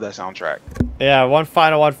 I love that soundtrack. Yeah, one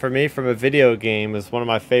final one for me from a video game is one of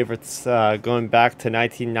my favorites going back to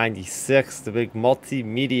 1996, the big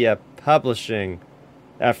multimedia publishing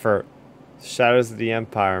effort, Shadows of the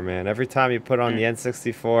Empire, man. Every time you put on the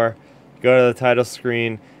N64, go to the title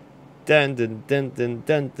screen, dun dun dun dun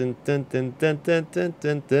dun dun dun dun dun dun dun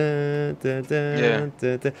dun dun dun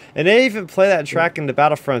dun dun. And they even play that track in the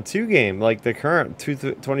Battlefront 2 game, like the current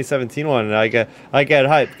 2017 one, and I get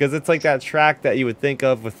hyped because it's like that track that you would think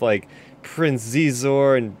of with like Prince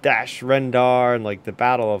Zizor and Dash Rendar and like the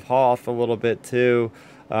Battle of Hoth a little bit too.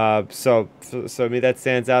 So to me that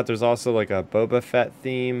stands out. There's also like a Boba Fett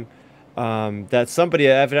theme that somebody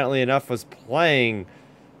evidently enough was playing.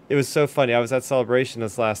 It was so funny. I was at Celebration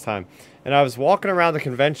this last time, and I was walking around the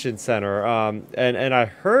convention center, and I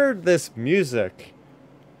heard this music,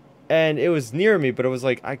 and it was near me, but it was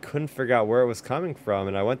like I couldn't figure out where it was coming from,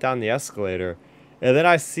 and I went down the escalator, and then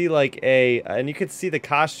I see like and you could see the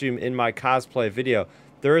costume in my cosplay video.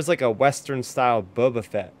 There is like a Western style Boba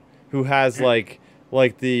Fett who has like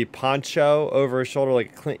the poncho over his shoulder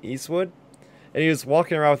like Clint Eastwood. And he was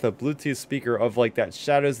walking around with a Bluetooth speaker of like that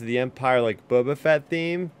Shadows of the Empire like Boba Fett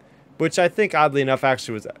theme, which I think oddly enough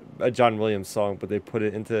actually was a John Williams song, but they put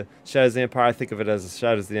it into Shadows of the Empire. I think of it as a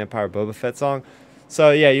Shadows of the Empire Boba Fett song.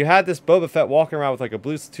 So yeah, you had this Boba Fett walking around with like a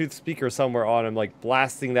Bluetooth speaker somewhere on him, like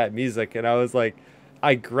blasting that music, and I was like,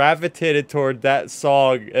 I gravitated toward that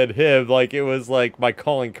song and him like it was like my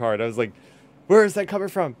calling card. I was like, where is that coming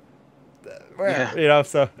from? Where? Yeah. You know,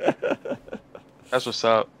 so. That's what's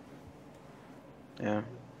up. Yeah.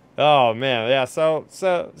 Oh man, yeah. So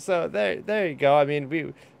there you go. I mean,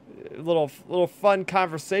 we little fun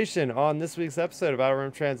conversation on this week's episode about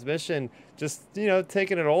Room Transmission. Just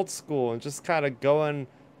taking it old school and just kind of going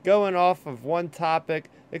off of one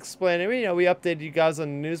topic, explaining. We updated you guys on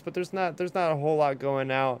the news, but there's not a whole lot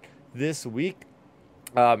going out this week.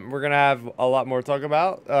 We're gonna have a lot more to talk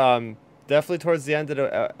about. Definitely towards the end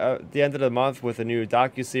of the month with a new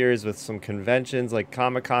docuseries with some conventions like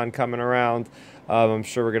Comic-Con coming around. I'm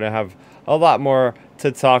sure we're gonna have a lot more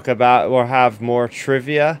to talk about. We'll have more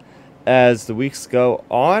trivia as the weeks go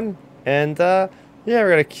on, and yeah, we're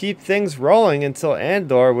gonna keep things rolling until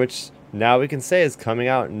Andor, which now we can say is coming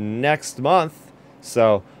out next month.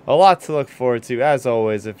 So a lot to look forward to, as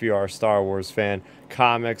always. If you are a Star Wars fan,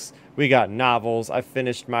 comics, we got novels. I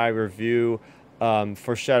finished my review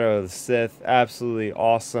for Shadow of the Sith. Absolutely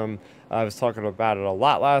awesome. I was talking about it a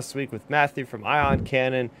lot last week with Matthew from Ion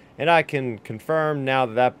Canon, and I can confirm now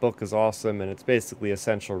that that book is awesome, and it's basically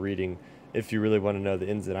essential reading if you really want to know the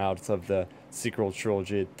ins and outs of the sequel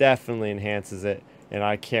trilogy. It definitely enhances it, and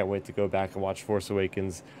I can't wait to go back and watch Force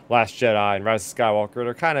Awakens, Last Jedi, and Rise of Skywalker.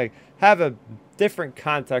 To kind of have a different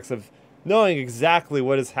context of knowing exactly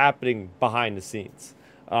what is happening behind the scenes.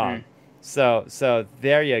 So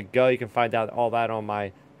there you go. You can find out all that on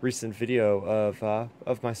my recent video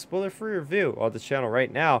of my spoiler-free review on the channel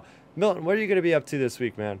right now. Milton, what are you going to be up to this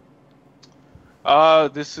week, man?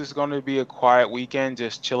 This is going to be a quiet weekend,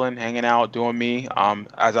 just chilling, hanging out, doing me.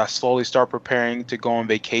 As I slowly start preparing to go on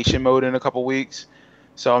vacation mode in a couple weeks.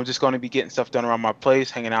 So I'm just going to be getting stuff done around my place,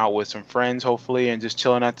 hanging out with some friends, hopefully, and just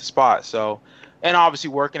chilling at the spot. So, and obviously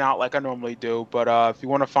working out like I normally do. But if you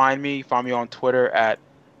want to find me on Twitter at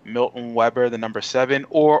Milton Weber, the number 7,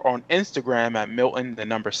 or on Instagram at Milton, the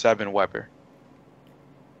number 7 Weber.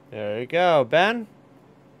 There you go, Ben.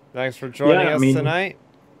 Thanks for joining us tonight.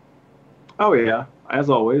 Oh yeah, as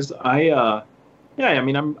always. I'm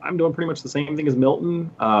doing pretty much the same thing as Milton.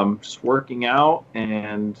 Just working out,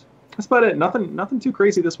 and that's about it. Nothing too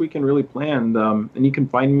crazy this weekend really planned. And you can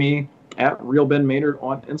find me at Real Ben Maynard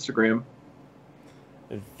on Instagram.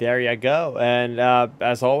 There you go. And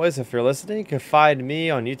as always, if you're listening, you can find me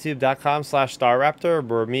on youtube.com/StarRaptor,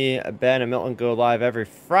 where me, Ben, and Milton go live every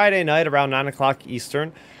Friday night around 9 o'clock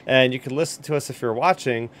Eastern. And you can listen to us if you're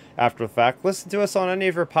watching after the fact. Listen to us on any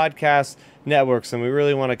of your podcast networks. And we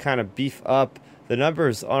really want to kind of beef up the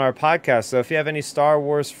numbers on our podcast. So if you have any Star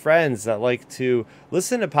Wars friends that like to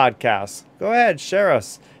listen to podcasts, go ahead, share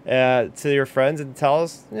us to your friends and tell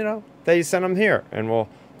us, that you sent them here, and we'll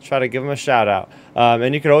try to give them a shout out.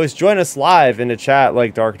 And you can always join us live in the chat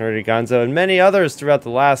like Dark Nerdy Gonzo and many others throughout the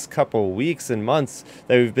last couple weeks and months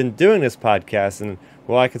that we've been doing this podcast. And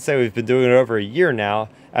well, I could say we've been doing it over a year now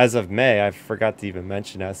as of May. I forgot to even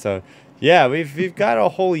mention that. So yeah, we've got a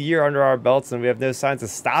whole year under our belts and we have no signs of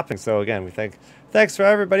stopping. So again, thanks for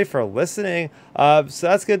everybody for listening. So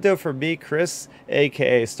that's going to do it for me, Chris,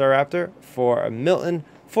 aka Star Raptor, for Milton,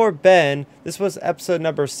 for Ben. This was episode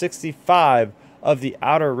number 65 of the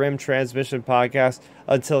Outer Rim Transmission Podcast.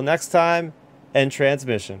 Until next time, end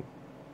transmission.